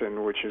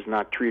medicine, which has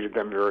not treated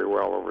them very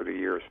well over the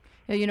years.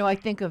 Yeah, I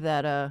think of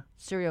that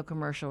cereal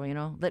commercial,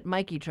 let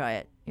Mikey try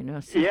it,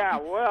 So.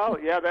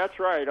 Yeah, that's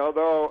right.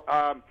 Although,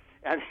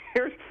 and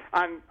here's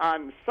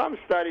on some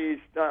studies,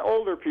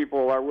 older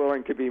people are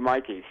willing to be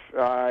Mikeys,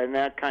 and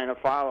that kind of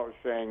follows,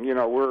 saying,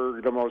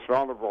 we're the most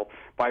vulnerable.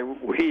 By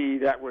we,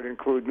 that would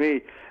include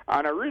me.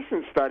 On a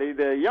recent study,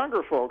 the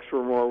younger folks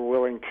were more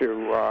willing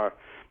to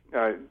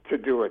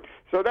do it.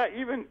 So that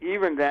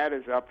even that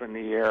is up in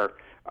the air.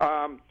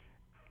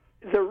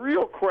 The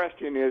real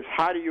question is,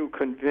 how do you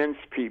convince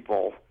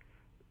people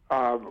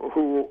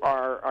who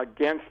are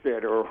against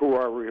it or who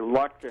are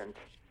reluctant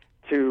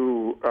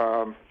to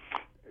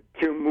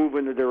move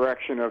in the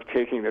direction of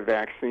taking the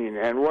vaccine?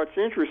 And what's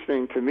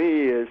interesting to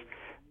me is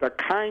the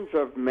kinds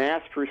of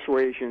mass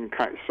persuasion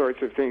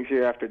sorts of things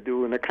you have to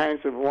do and the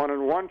kinds of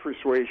one-on-one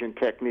persuasion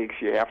techniques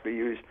you have to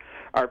use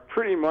are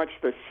pretty much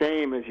the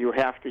same as you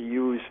have to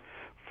use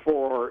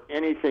for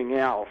anything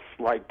else,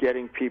 like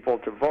getting people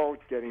to vote,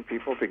 getting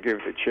people to give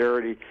to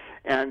charity.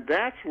 And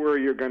that's where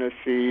you're going to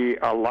see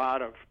a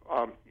lot of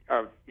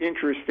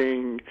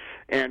interesting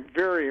and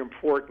very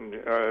important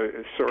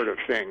sort of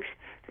things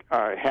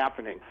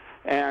happening.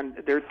 And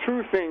there are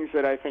two things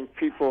that I think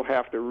people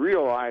have to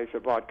realize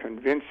about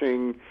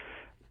convincing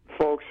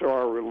folks who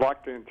are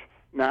reluctant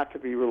not to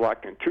be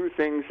reluctant. Two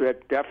things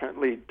that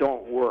definitely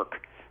don't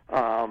work.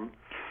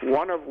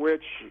 One of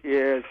which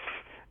is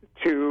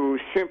to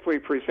simply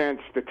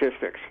present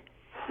statistics.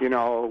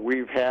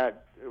 We've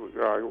had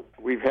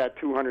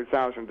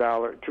 200,000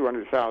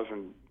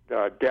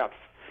 deaths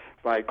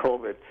by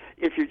COVID.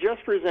 If you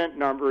just present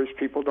numbers,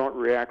 people don't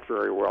react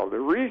very well. The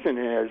reason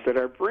is that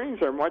our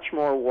brains are much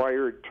more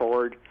wired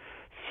toward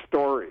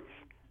stories,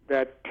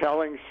 that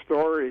telling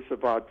stories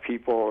about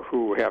people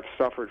who have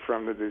suffered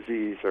from the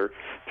disease or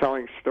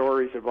telling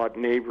stories about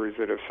neighbors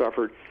that have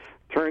suffered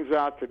turns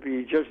out to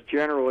be just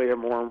generally a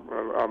more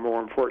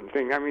important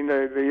thing. I mean,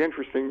 the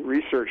interesting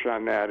research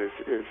on that is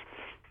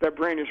that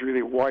brain is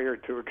really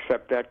wired to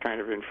accept that kind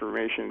of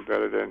information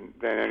better than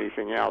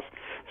anything else.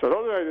 So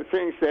those are the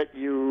things that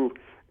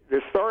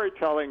the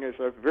storytelling is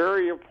a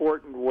very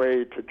important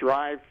way to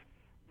drive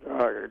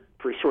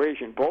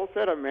persuasion, both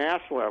at a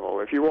mass level.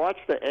 If you watch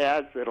the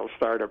ads that'll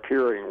start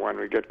appearing when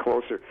we get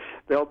closer,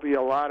 there'll be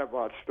a lot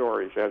about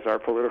stories, as are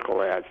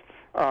political ads.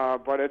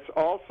 But it's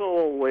also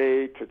a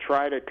way to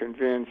try to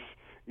convince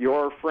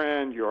your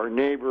friend, your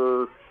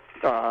neighbor,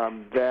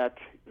 that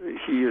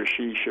he or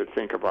she should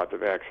think about the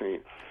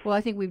vaccine. Well,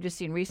 I think we've just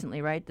seen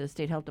recently, right, the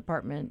State Health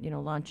Department,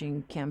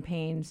 launching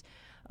campaigns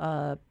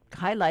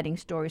highlighting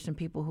stories from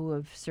people who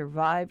have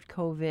survived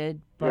COVID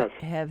but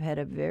have had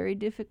a very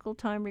difficult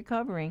time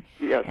recovering.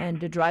 Yes. And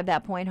to drive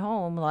that point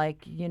home,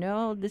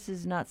 this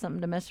is not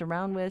something to mess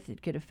around with.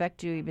 It could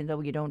affect you even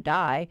though you don't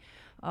die.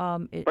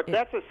 But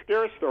that's a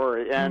scare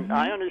story, and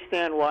I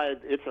understand why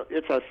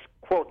it's a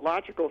quote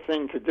logical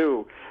thing to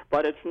do,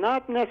 but it's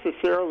not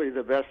necessarily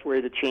the best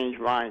way to change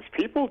minds.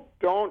 People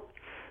don't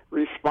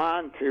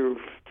respond to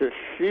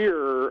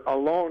fear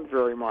alone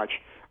very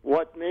much.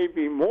 what may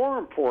be more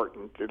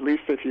important, at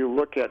least if you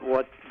look at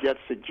what gets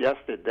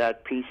suggested,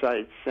 that piece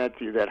I sent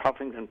you, that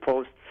Huffington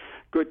Post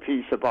good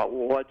piece about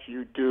what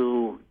you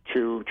do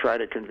to try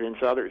to convince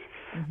others.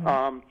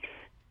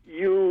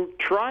 You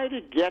try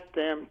to get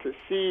them to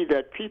see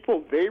that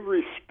people they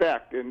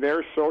respect in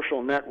their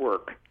social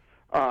network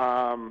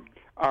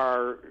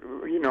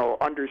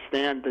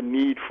understand the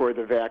need for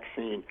the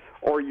vaccine,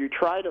 or you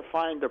try to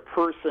find a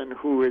person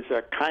who is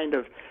a kind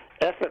of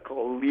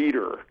ethical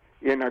leader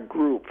in a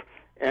group,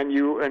 and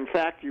you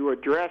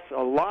address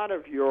a lot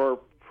of your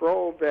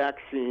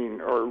pro-vaccine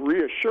or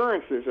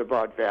reassurances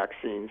about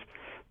vaccines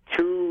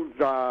to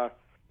the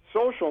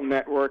social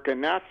network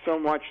and not so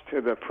much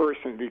to the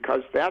person,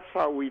 because that's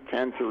how we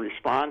tend to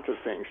respond to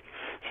things.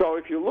 So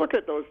if you look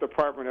at those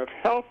Department of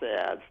Health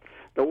ads,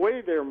 the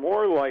way they're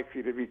more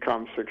likely to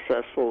become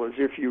successful is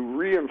if you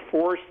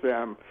reinforce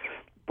them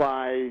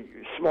by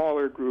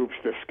smaller groups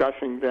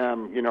discussing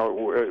them,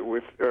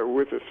 with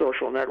a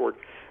social network.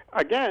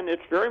 Again,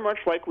 it's very much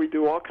like we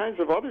do all kinds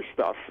of other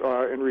stuff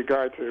in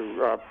regard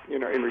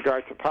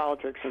to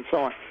politics and so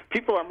on.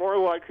 People are more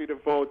likely to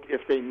vote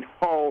if they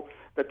know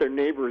that their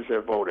neighbors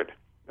have voted.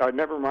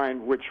 Never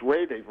mind which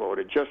way they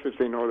voted, just as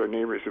they know their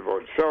neighbors have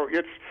voted. So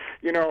it's,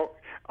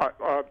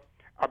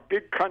 a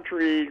big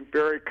country,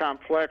 very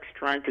complex,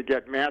 trying to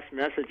get mass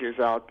messages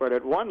out. But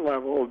at one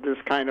level, this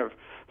kind of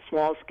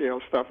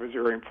small-scale stuff is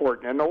very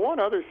important. And the one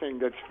other thing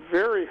that's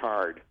very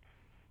hard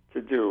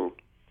to do,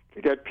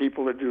 to get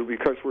people to do,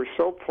 because we're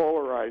so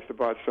polarized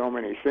about so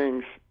many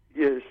things,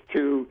 is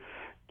to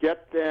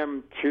get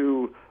them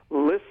to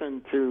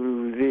listen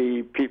to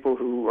the people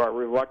who are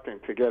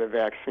reluctant to get a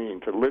vaccine,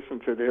 to listen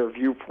to their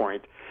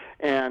viewpoint,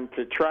 and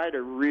to try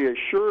to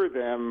reassure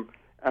them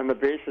on the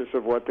basis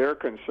of what their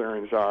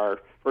concerns are.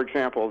 For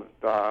example,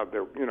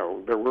 they're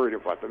worried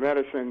about the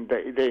medicine.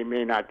 They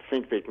may not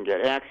think they can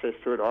get access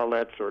to it, all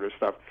that sort of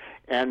stuff,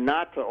 and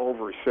not to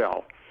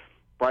oversell.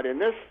 But in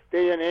this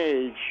day and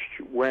age,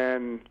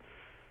 when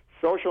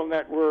social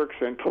networks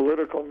and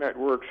political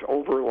networks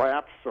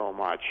overlap so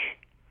much,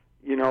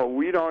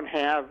 we don't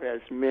have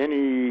as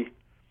many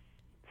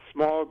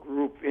small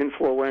group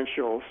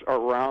influentials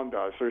around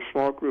us, or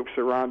small groups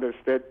around us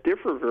that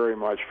differ very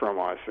much from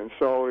us. And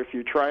so if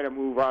you try to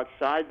move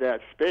outside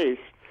that space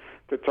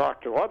to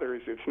talk to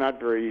others, it's not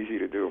very easy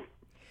to do.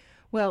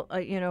 Well,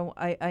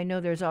 I know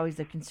there's always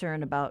the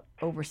concern about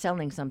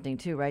overselling something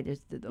too, right?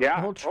 There's the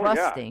whole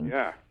trust thing.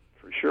 Yeah,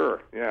 for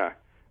sure, yeah.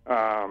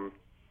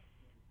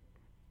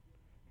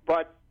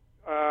 But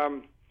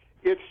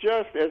it's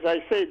just, as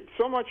I say,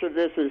 so much of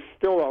this is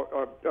still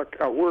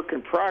a work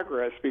in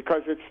progress,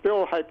 because it's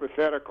still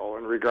hypothetical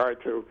in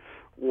regard to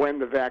when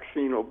the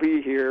vaccine will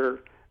be here,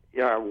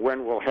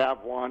 when we'll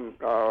have one,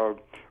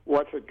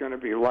 what's it going to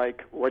be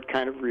like, what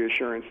kind of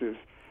reassurances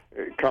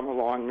come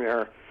along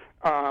there.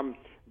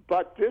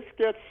 But this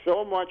gets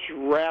so much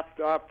wrapped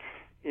up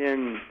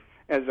in,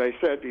 as I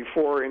said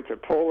before, into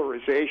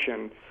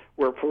polarization,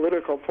 where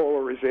political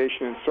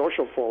polarization and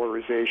social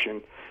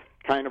polarization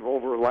kind of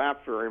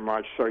overlap very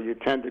much, so you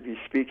tend to be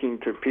speaking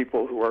to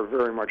people who are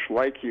very much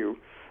like you,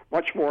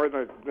 much more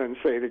than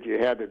say that you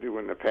had to do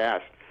in the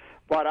past.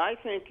 But I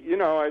think,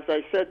 as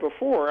I said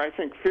before, I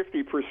think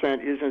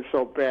 50% isn't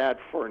so bad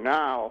for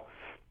now,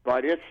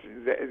 but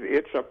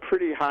it's a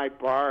pretty high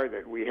bar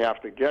that we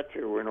have to get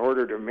to in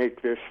order to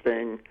make this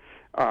thing,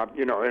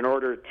 in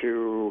order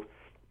to,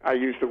 I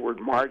use the word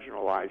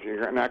marginalize,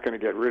 you're not going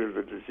to get rid of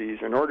the disease,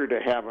 in order to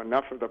have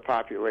enough of the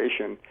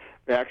population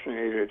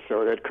vaccinated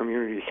so that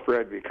community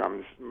spread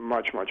becomes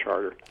much, much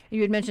harder.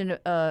 You had mentioned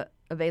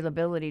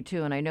availability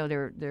too, and I know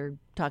they're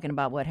talking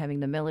about having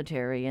the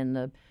military and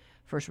the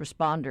first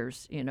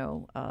responders,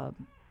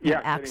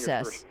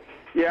 access.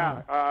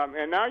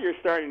 And now you're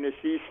starting to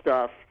see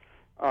stuff.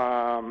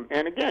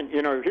 And again,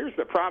 here's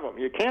the problem.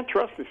 You can't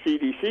trust the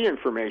CDC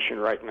information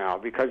right now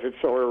because it's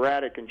so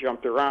erratic and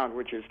jumped around,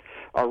 which is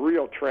a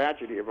real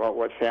tragedy about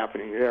what's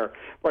happening there.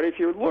 But if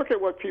you look at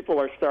what people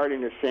are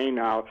starting to say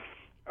now,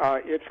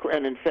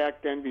 and in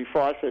fact, Denby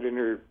Fawcett in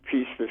her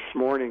piece this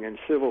morning in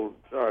Civil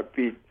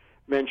Beat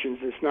mentions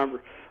this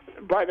number.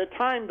 By the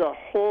time the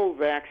whole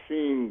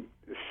vaccine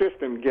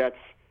system gets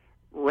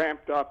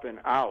ramped up and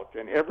out,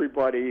 and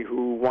everybody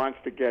who wants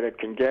to get it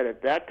can get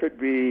it, that could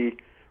be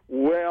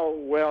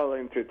well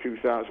into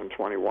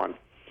 2021.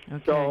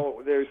 Okay.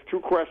 So there's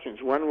two questions.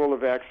 When will the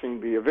vaccine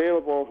be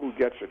available? Who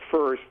gets it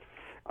first?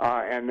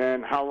 And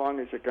then how long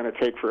is it going to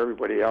take for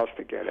everybody else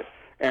to get it?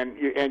 And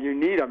you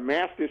need a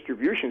mass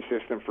distribution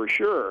system for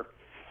sure.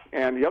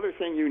 And the other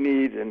thing you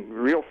need, and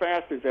real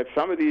fast, is that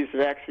some of these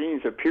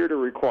vaccines appear to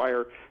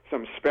require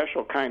some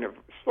special kind of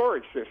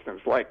storage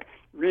systems, like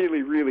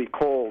really, really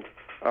cold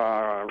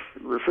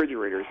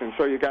refrigerators. And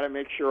so you got to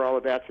make sure all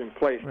of that's in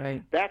place.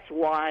 Right. That's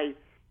why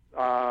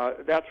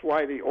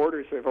the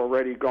orders have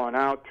already gone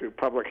out to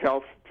public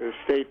health, to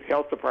state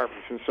health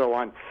departments, and so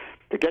on,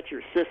 to get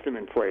your system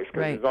in place,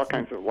 because there's all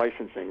kinds of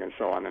licensing and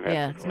so on. And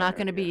it's not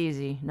going to be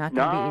easy. No,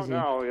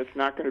 it's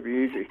not going to be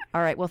easy.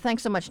 All right. Well,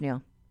 thanks so much,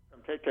 Neil.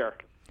 Take care.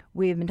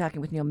 We have been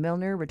talking with Neil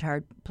Milner,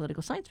 retired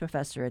political science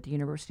professor at the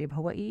University of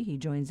Hawaii. He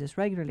joins us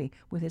regularly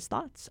with his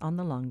thoughts on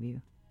the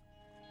Longview.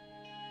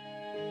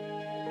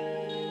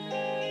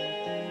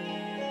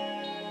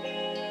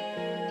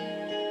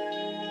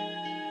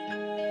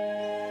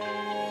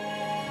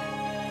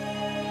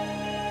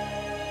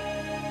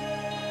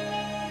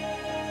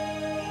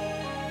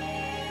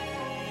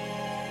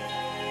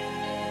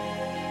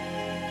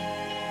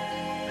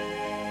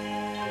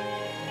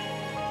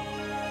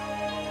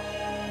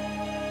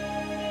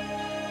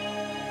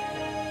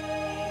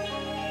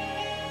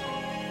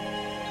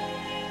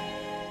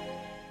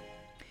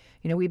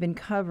 You know, we've been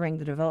covering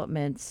the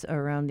developments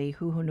around the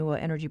Huhonua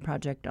Energy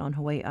Project on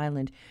Hawaii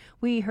Island.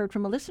 We heard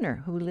from a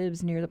listener who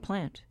lives near the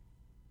plant.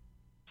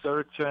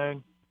 Sarah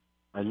Chang,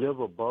 I live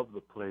above the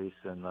place,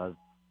 and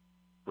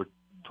for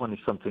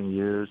 20-something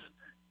years,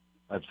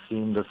 I've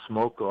seen the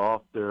smoke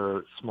off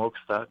their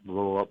smokestack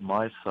blow up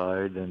my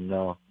side,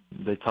 and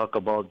they talk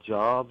about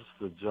jobs.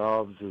 The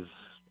jobs is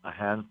a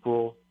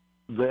handful.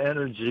 The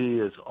energy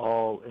is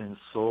all in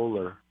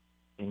solar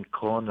in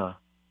Kona.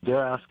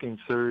 They're asking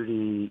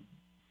 30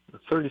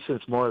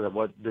 cents more than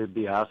what they'd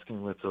be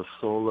asking with a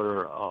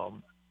solar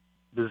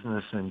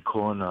business in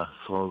Kona.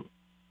 So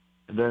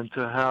then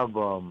to have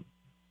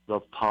the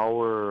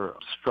power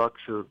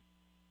structure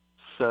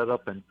set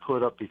up and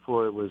put up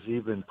before it was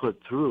even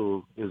put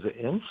through is an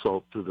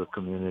insult to the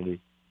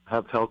community.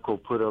 Have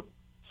Telco put up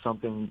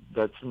something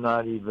that's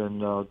not even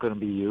going to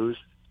be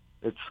used.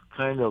 It's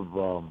kind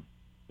of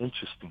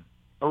interesting.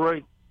 All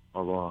right,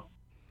 along.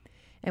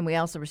 And we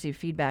also received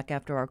feedback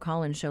after our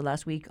call-in show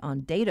last week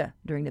on data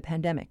during the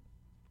pandemic.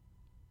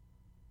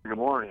 Good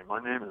morning.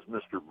 My name is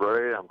Mr.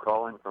 Bray. I'm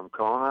calling from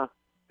Kona.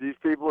 These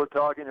people are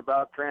talking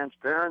about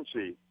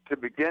transparency to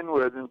begin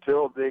with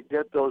until they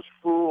get those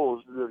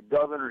fools, the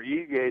Governor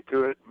Ige,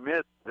 to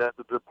admit that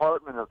the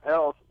Department of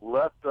Health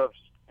left us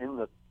in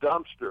the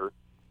dumpster.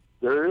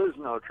 There is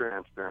no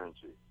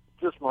transparency.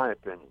 Just my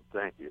opinion.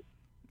 Thank you.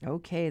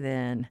 Okay,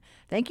 then.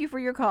 Thank you for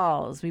your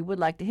calls. We would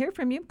like to hear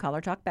from you. Call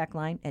our Talkback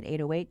line at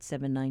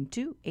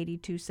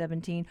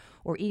 808-792-8217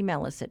 or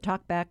email us at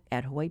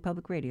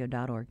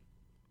talkback@hawaiipublicradio.org.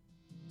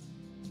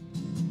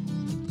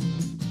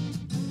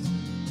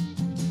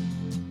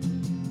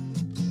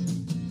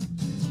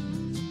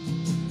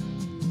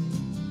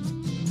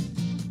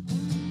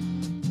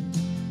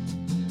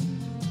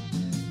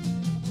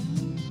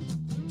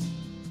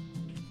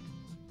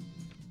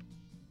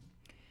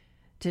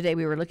 Today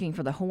we were looking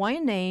for the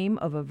Hawaiian name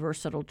of a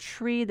versatile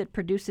tree that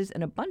produces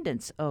an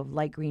abundance of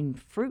light green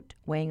fruit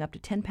weighing up to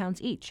 10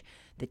 pounds each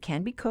that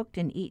can be cooked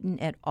and eaten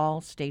at all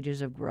stages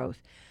of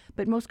growth.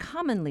 But most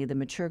commonly, the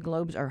mature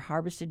globes are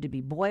harvested to be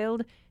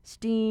boiled,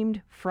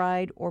 steamed,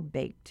 fried, or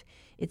baked.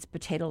 Its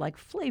potato-like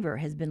flavor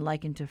has been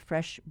likened to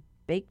fresh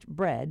baked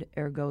bread,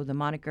 ergo the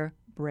moniker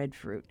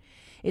breadfruit.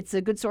 It's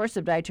a good source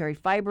of dietary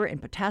fiber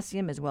and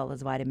potassium, as well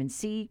as vitamin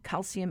C,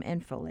 calcium,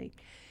 and folate.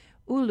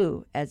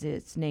 Ulu, as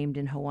it's named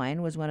in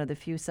Hawaiian, was one of the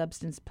few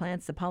subsistence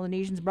plants the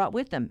Polynesians brought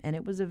with them, and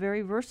it was a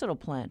very versatile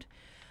plant.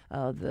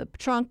 The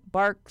trunk,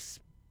 barks,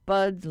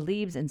 buds,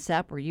 leaves, and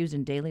sap were used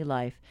in daily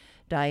life.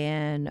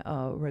 Diane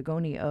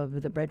Ragoni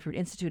of the Breadfruit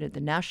Institute at the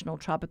National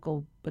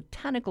Tropical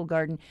Botanical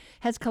Garden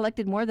has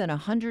collected more than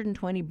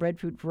 120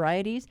 breadfruit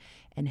varieties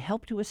and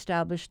helped to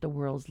establish the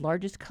world's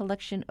largest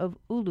collection of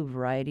ulu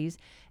varieties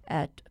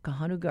at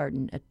Kahanu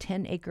Garden, a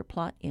 10-acre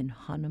plot in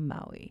Hana,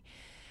 Maui.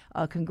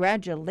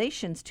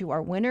 Congratulations to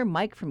our winner,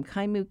 Mike from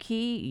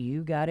Kaimuki.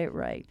 You got it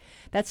right.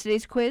 That's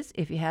today's quiz.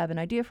 If you have an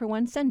idea for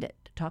one, send it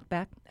to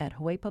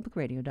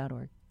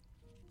talkback@hawaiipublicradio.org.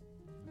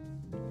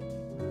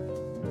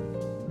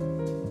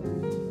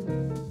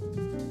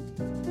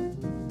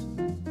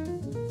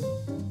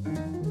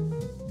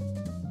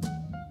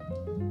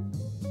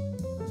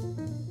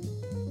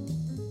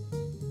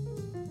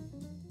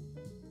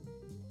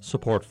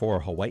 Support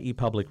for Hawaii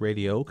Public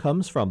Radio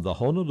comes from the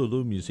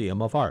Honolulu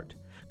Museum of Art,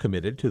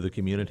 committed to the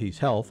community's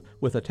health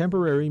with a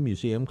temporary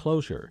museum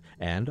closure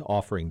and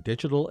offering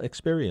digital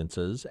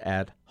experiences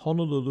at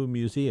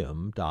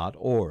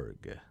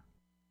honolulumuseum.org.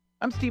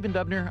 I'm Stephen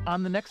Dubner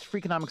on the next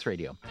Freakonomics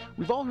Radio.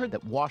 We've all heard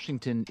that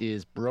Washington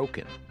is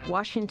broken.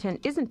 Washington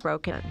isn't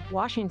broken.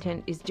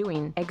 Washington is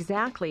doing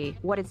exactly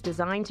what it's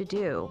designed to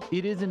do.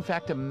 It is, in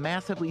fact, a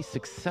massively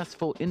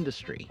successful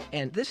industry.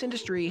 And this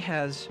industry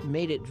has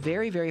made it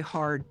very, very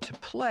hard to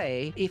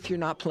play if you're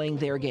not playing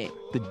their game.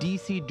 The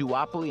D.C.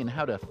 duopoly and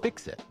how to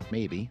fix it,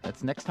 maybe.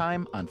 That's next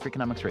time on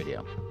Freakonomics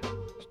Radio.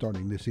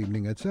 Starting this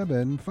evening at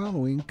 7,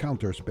 following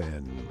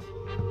Counterspin.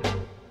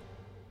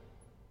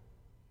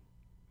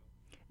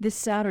 This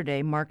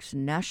Saturday marks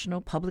National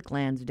Public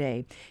Lands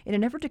Day. In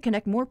an effort to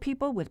connect more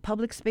people with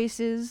public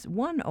spaces,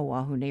 one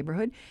Oahu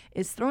neighborhood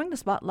is throwing the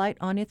spotlight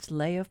on its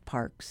lay of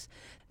parks.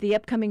 The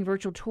upcoming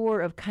virtual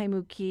tour of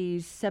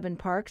Kaimuki's 7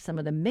 parks, some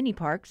of the mini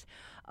parks,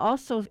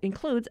 also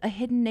includes a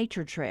hidden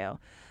nature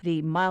trail.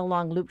 The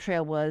mile-long loop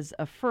trail was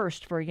a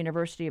first for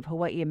University of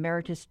Hawaii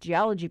Emeritus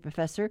Geology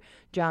Professor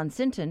John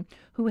Sinton,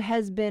 who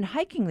has been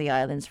hiking the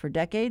islands for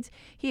decades.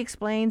 He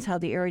explains how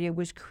the area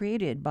was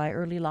created by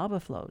early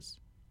lava flows.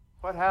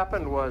 What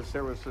happened was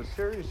there was a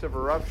series of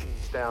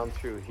eruptions down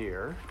through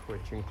here,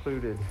 which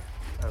included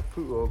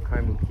Pu'u,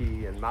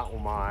 Kaimuki, and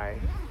Maui.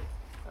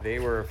 They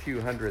were a few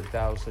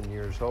 100,000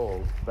 years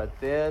old, but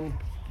then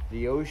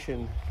the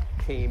ocean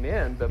came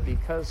in, but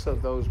because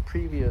of those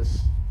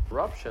previous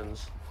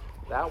eruptions,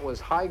 that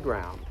was high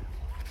ground.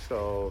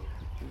 So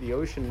the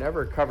ocean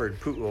never covered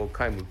Pu'u,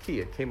 Kaimuki.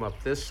 It came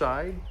up this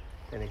side,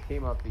 and it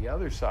came up the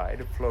other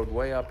side. It flowed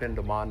way up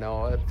into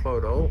Manoa. It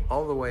flowed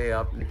all the way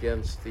up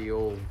against the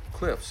old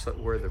cliffs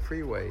where the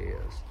freeway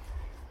is.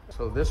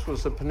 So this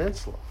was a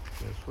peninsula.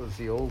 This was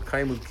the old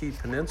Kaimuki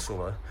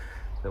Peninsula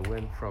that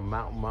went from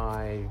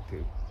Maui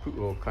to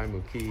Pu'u,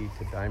 Kaimuki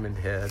to Diamond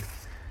Head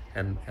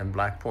and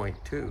Black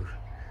Point too.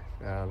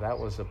 That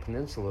was a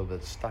peninsula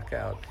that stuck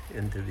out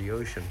into the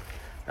ocean.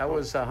 That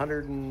was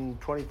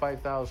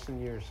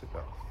 125,000 years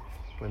ago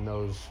when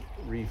those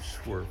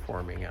reefs were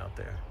forming out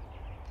there.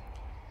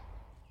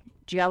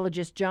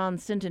 Geologist John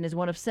Sinton is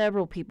one of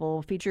several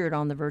people featured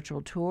on the virtual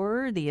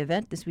tour. The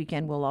event this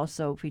weekend will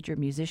also feature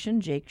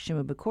musician Jake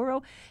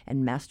Shimabukuro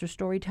and master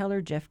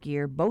storyteller Jeff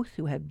Gear, both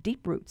who have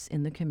deep roots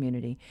in the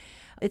community.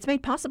 It's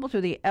made possible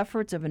through the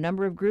efforts of a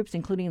number of groups,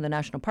 including the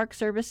National Park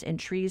Service and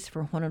Trees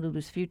for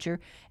Honolulu's Future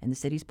and the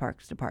city's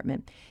Parks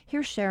Department.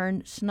 Here's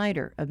Sharon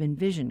Snyder of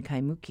Envision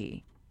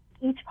Kaimuki.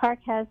 Each park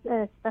has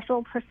a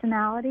special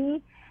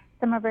personality.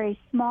 Some are very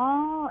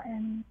small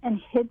and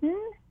hidden.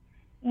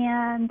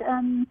 And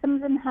some of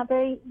them have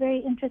very, very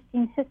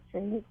interesting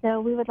history.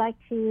 So we would like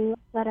to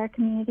let our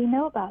community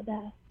know about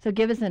that. So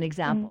give us an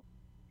example.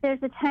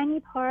 There's a tiny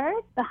park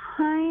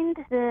behind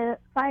the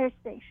fire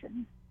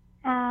station,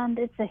 and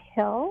it's a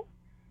hill.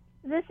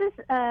 This is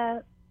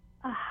a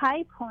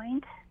high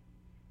point.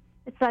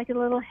 It's like a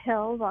little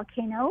hill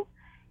volcano,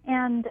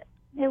 and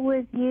it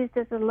was used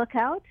as a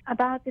lookout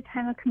about the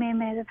time of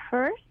Kamehameha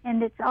I,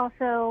 and it's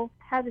also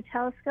has a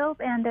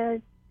telescope and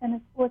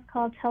it's what's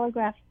called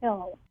Telegraph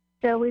Hill.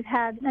 So we've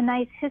had a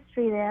nice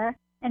history there,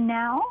 and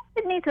now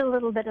it needs a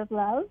little bit of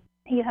love.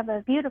 You have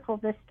a beautiful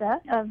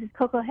vista of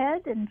Koko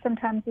Head, and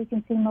sometimes you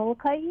can see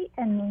Molokai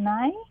and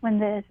Lanai when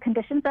the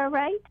conditions are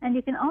right. And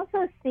you can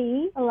also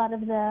see a lot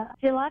of the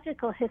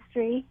geological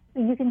history.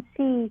 You can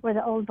see where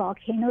the old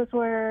volcanoes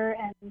were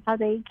and how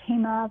they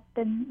came up.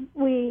 And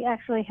we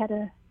actually had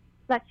a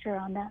lecture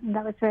on that, and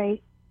that was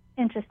very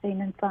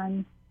interesting and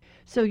fun.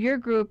 So your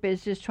group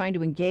is just trying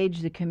to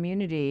engage the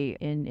community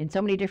in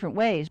so many different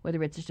ways,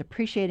 whether it's just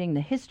appreciating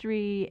the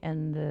history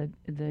and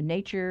the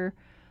nature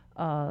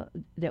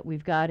that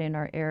we've got in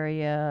our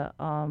area,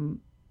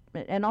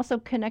 and also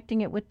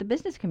connecting it with the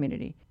business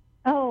community.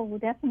 Oh,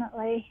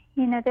 definitely.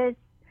 You know,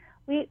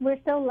 we're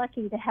so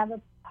lucky to have a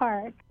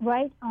park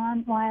right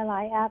on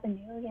Waialae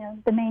Avenue, you know,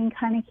 the main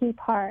Kaimuki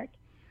Park,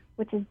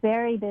 which is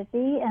very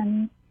busy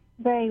and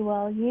very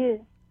well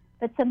used.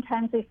 But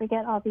sometimes we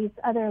forget all these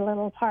other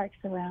little parks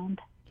around.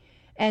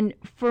 And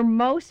for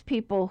most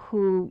people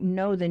who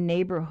know the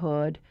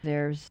neighborhood,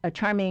 there's a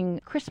charming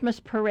Christmas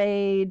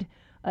parade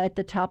at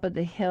the top of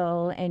the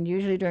hill, and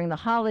usually during the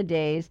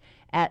holidays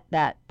at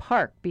that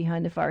park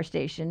behind the fire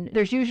station,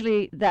 there's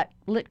usually that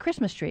lit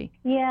Christmas tree.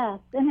 Yes,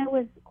 and it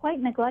was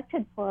quite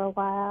neglected for a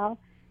while.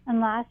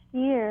 And last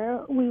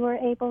year, we were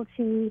able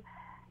to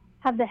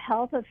have the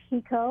help of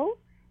HECO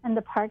and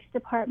the Parks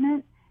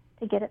Department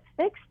to get it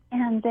fixed,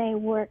 and they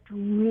worked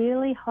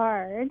really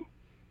hard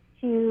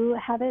to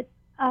have it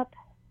up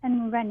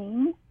and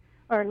running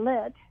or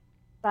lit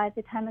by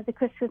the time of the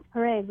Christmas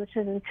parade, which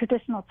is a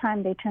traditional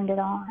time they turned it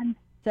on.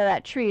 So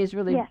that tree is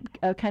really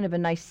kind of a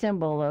nice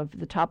symbol of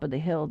the top of the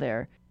hill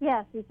there.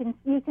 Yes, you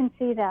can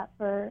see that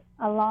for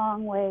a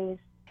long ways.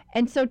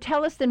 And so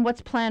tell us then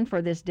what's planned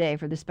for this day,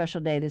 for this special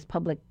day, this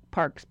Public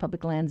Parks,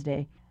 Public Lands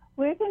Day.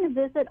 We're going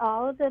to visit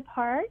all of the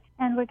parks,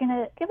 and we're going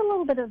to give a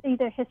little bit of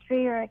either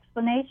history or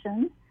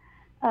explanation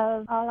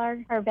of all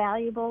our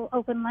valuable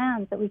open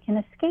lands that we can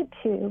escape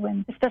to,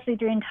 and especially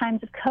during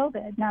times of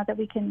COVID, now that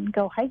we can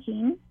go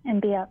hiking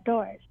and be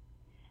outdoors.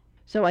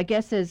 So I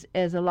guess as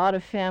a lot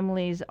of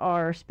families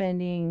are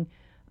spending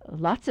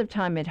lots of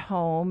time at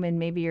home and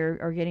maybe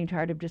are getting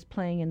tired of just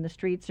playing in the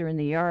streets or in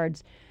the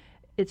yards,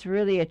 it's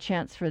really a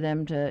chance for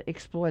them to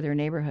explore their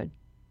neighborhood.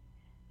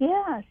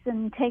 Yes,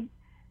 and take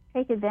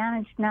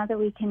advantage now that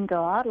we can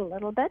go out a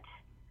little bit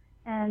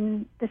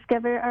and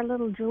discover our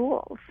little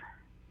jewels.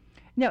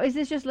 Now, is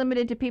this just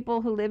limited to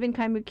people who live in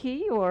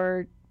Kaimuki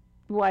or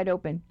wide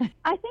open?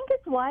 I think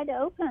it's wide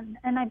open,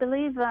 and I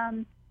believe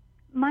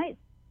we might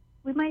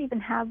even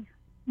have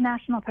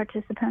national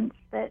participants,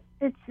 but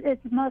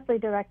it's mostly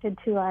directed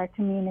to our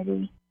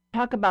community.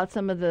 Talk about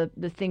some of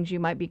the things you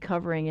might be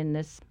covering in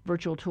this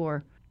virtual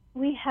tour.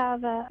 We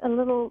have a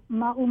little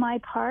Maui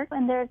Park,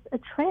 and there's a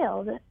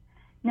trail that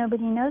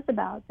nobody knows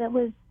about that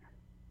was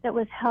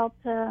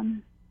helped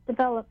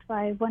developed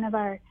by one of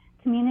our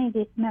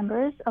community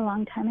members a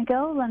long time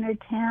ago,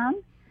 Leonard Tam,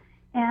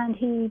 and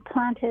he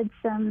planted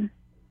some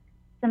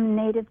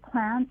native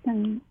plants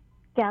and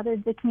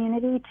gathered the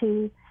community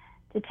to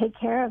take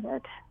care of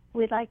it.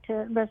 we'd like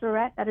to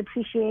resurrect that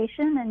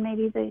appreciation and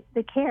maybe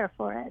the care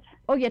for it.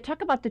 Oh, yeah.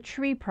 Talk about the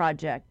tree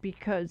project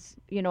because,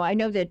 I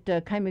know that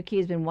Kaimuki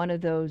has been one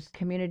of those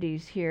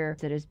communities here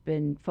that has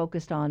been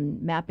focused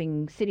on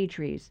mapping city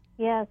trees.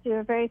 Yes, we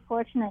were very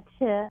fortunate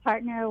to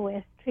partner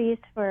with Trees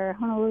for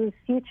Honolulu's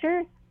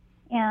Future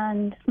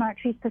and Smart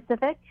Trees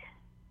Pacific,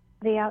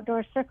 the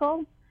Outdoor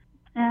Circle,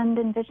 and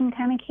Envision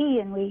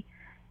Kaimuki, and we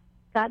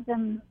got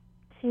them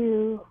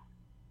to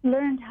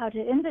learn how to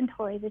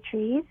inventory the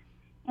trees.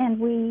 And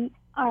we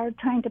are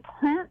trying to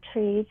plant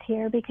trees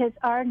here because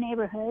our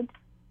neighborhood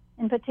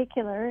in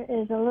particular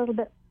is a little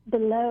bit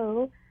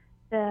below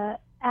the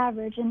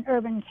average in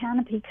urban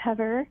canopy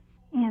cover.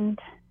 And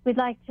we'd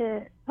like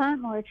to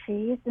plant more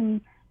trees and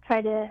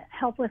try to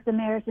help with the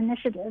mayor's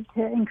initiative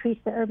to increase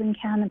the urban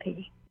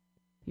canopy.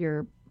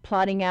 You're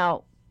plotting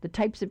out the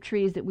types of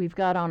trees that we've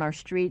got on our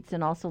streets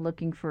and also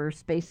looking for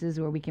spaces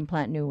where we can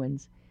plant new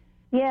ones.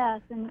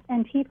 Yes,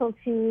 and people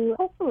to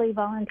hopefully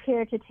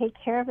volunteer to take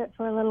care of it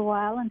for a little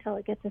while until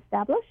it gets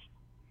established,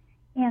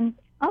 and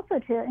also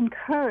to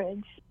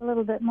encourage a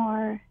little bit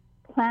more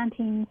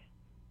plantings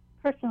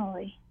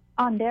personally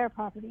on their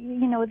property.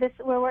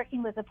 We're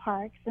working with the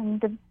parks and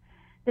the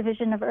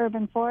Division of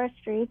Urban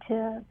Forestry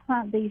to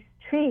plant these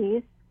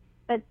trees,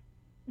 but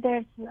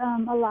there's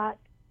a lot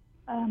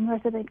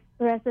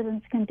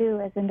residents can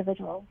do as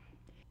individuals.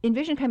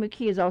 Envision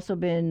Kaimuki has also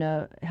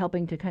been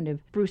helping to kind of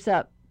spruce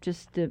up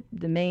just the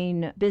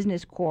main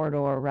business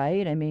corridor,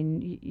 right? I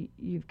mean,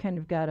 you've kind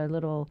of got a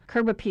little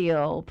curb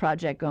appeal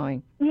project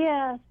going.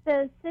 Yes,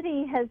 the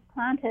city has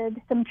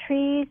planted some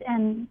trees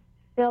and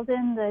filled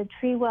in the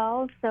tree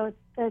wells, so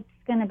it's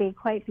going to be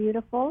quite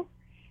beautiful.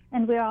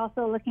 And we're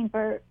also looking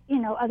for,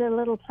 other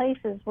little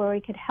places where we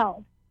could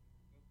help.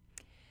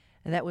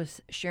 And that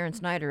was Sharon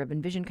Snyder of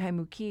Envision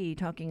Kaimuki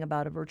talking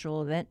about a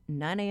virtual event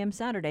 9 a.m.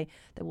 Saturday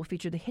that will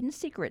feature the hidden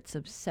secrets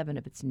of 7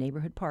 of its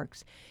neighborhood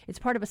parks. It's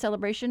part of a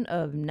celebration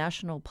of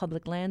National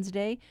Public Lands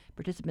Day.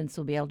 Participants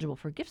will be eligible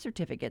for gift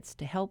certificates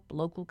to help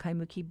local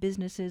Kaimuki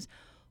businesses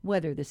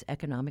weather this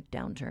economic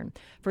downturn.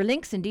 For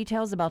links and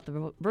details about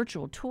the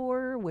virtual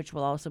tour, which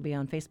will also be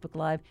on Facebook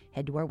Live,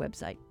 head to our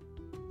website.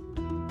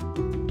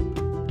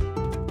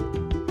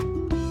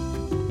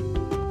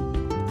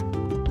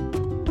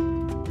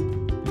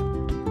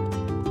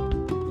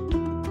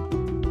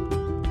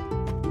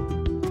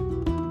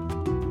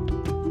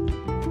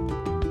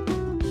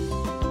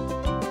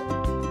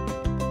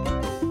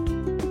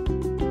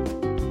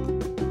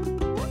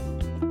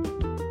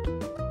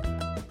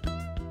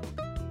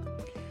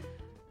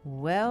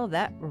 Well,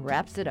 that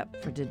wraps it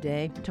up for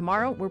today.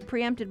 Tomorrow, we're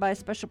preempted by a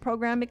special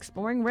program,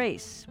 Exploring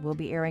Race. We'll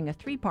be airing a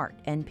 3-part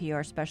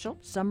NPR special,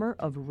 Summer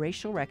of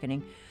Racial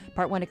Reckoning.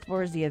 Part 1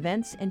 explores the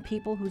events and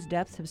people whose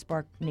deaths have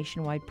sparked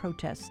nationwide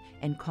protests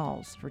and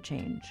calls for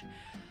change.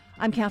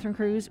 I'm Catherine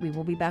Cruz. We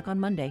will be back on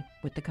Monday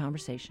with The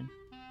Conversation.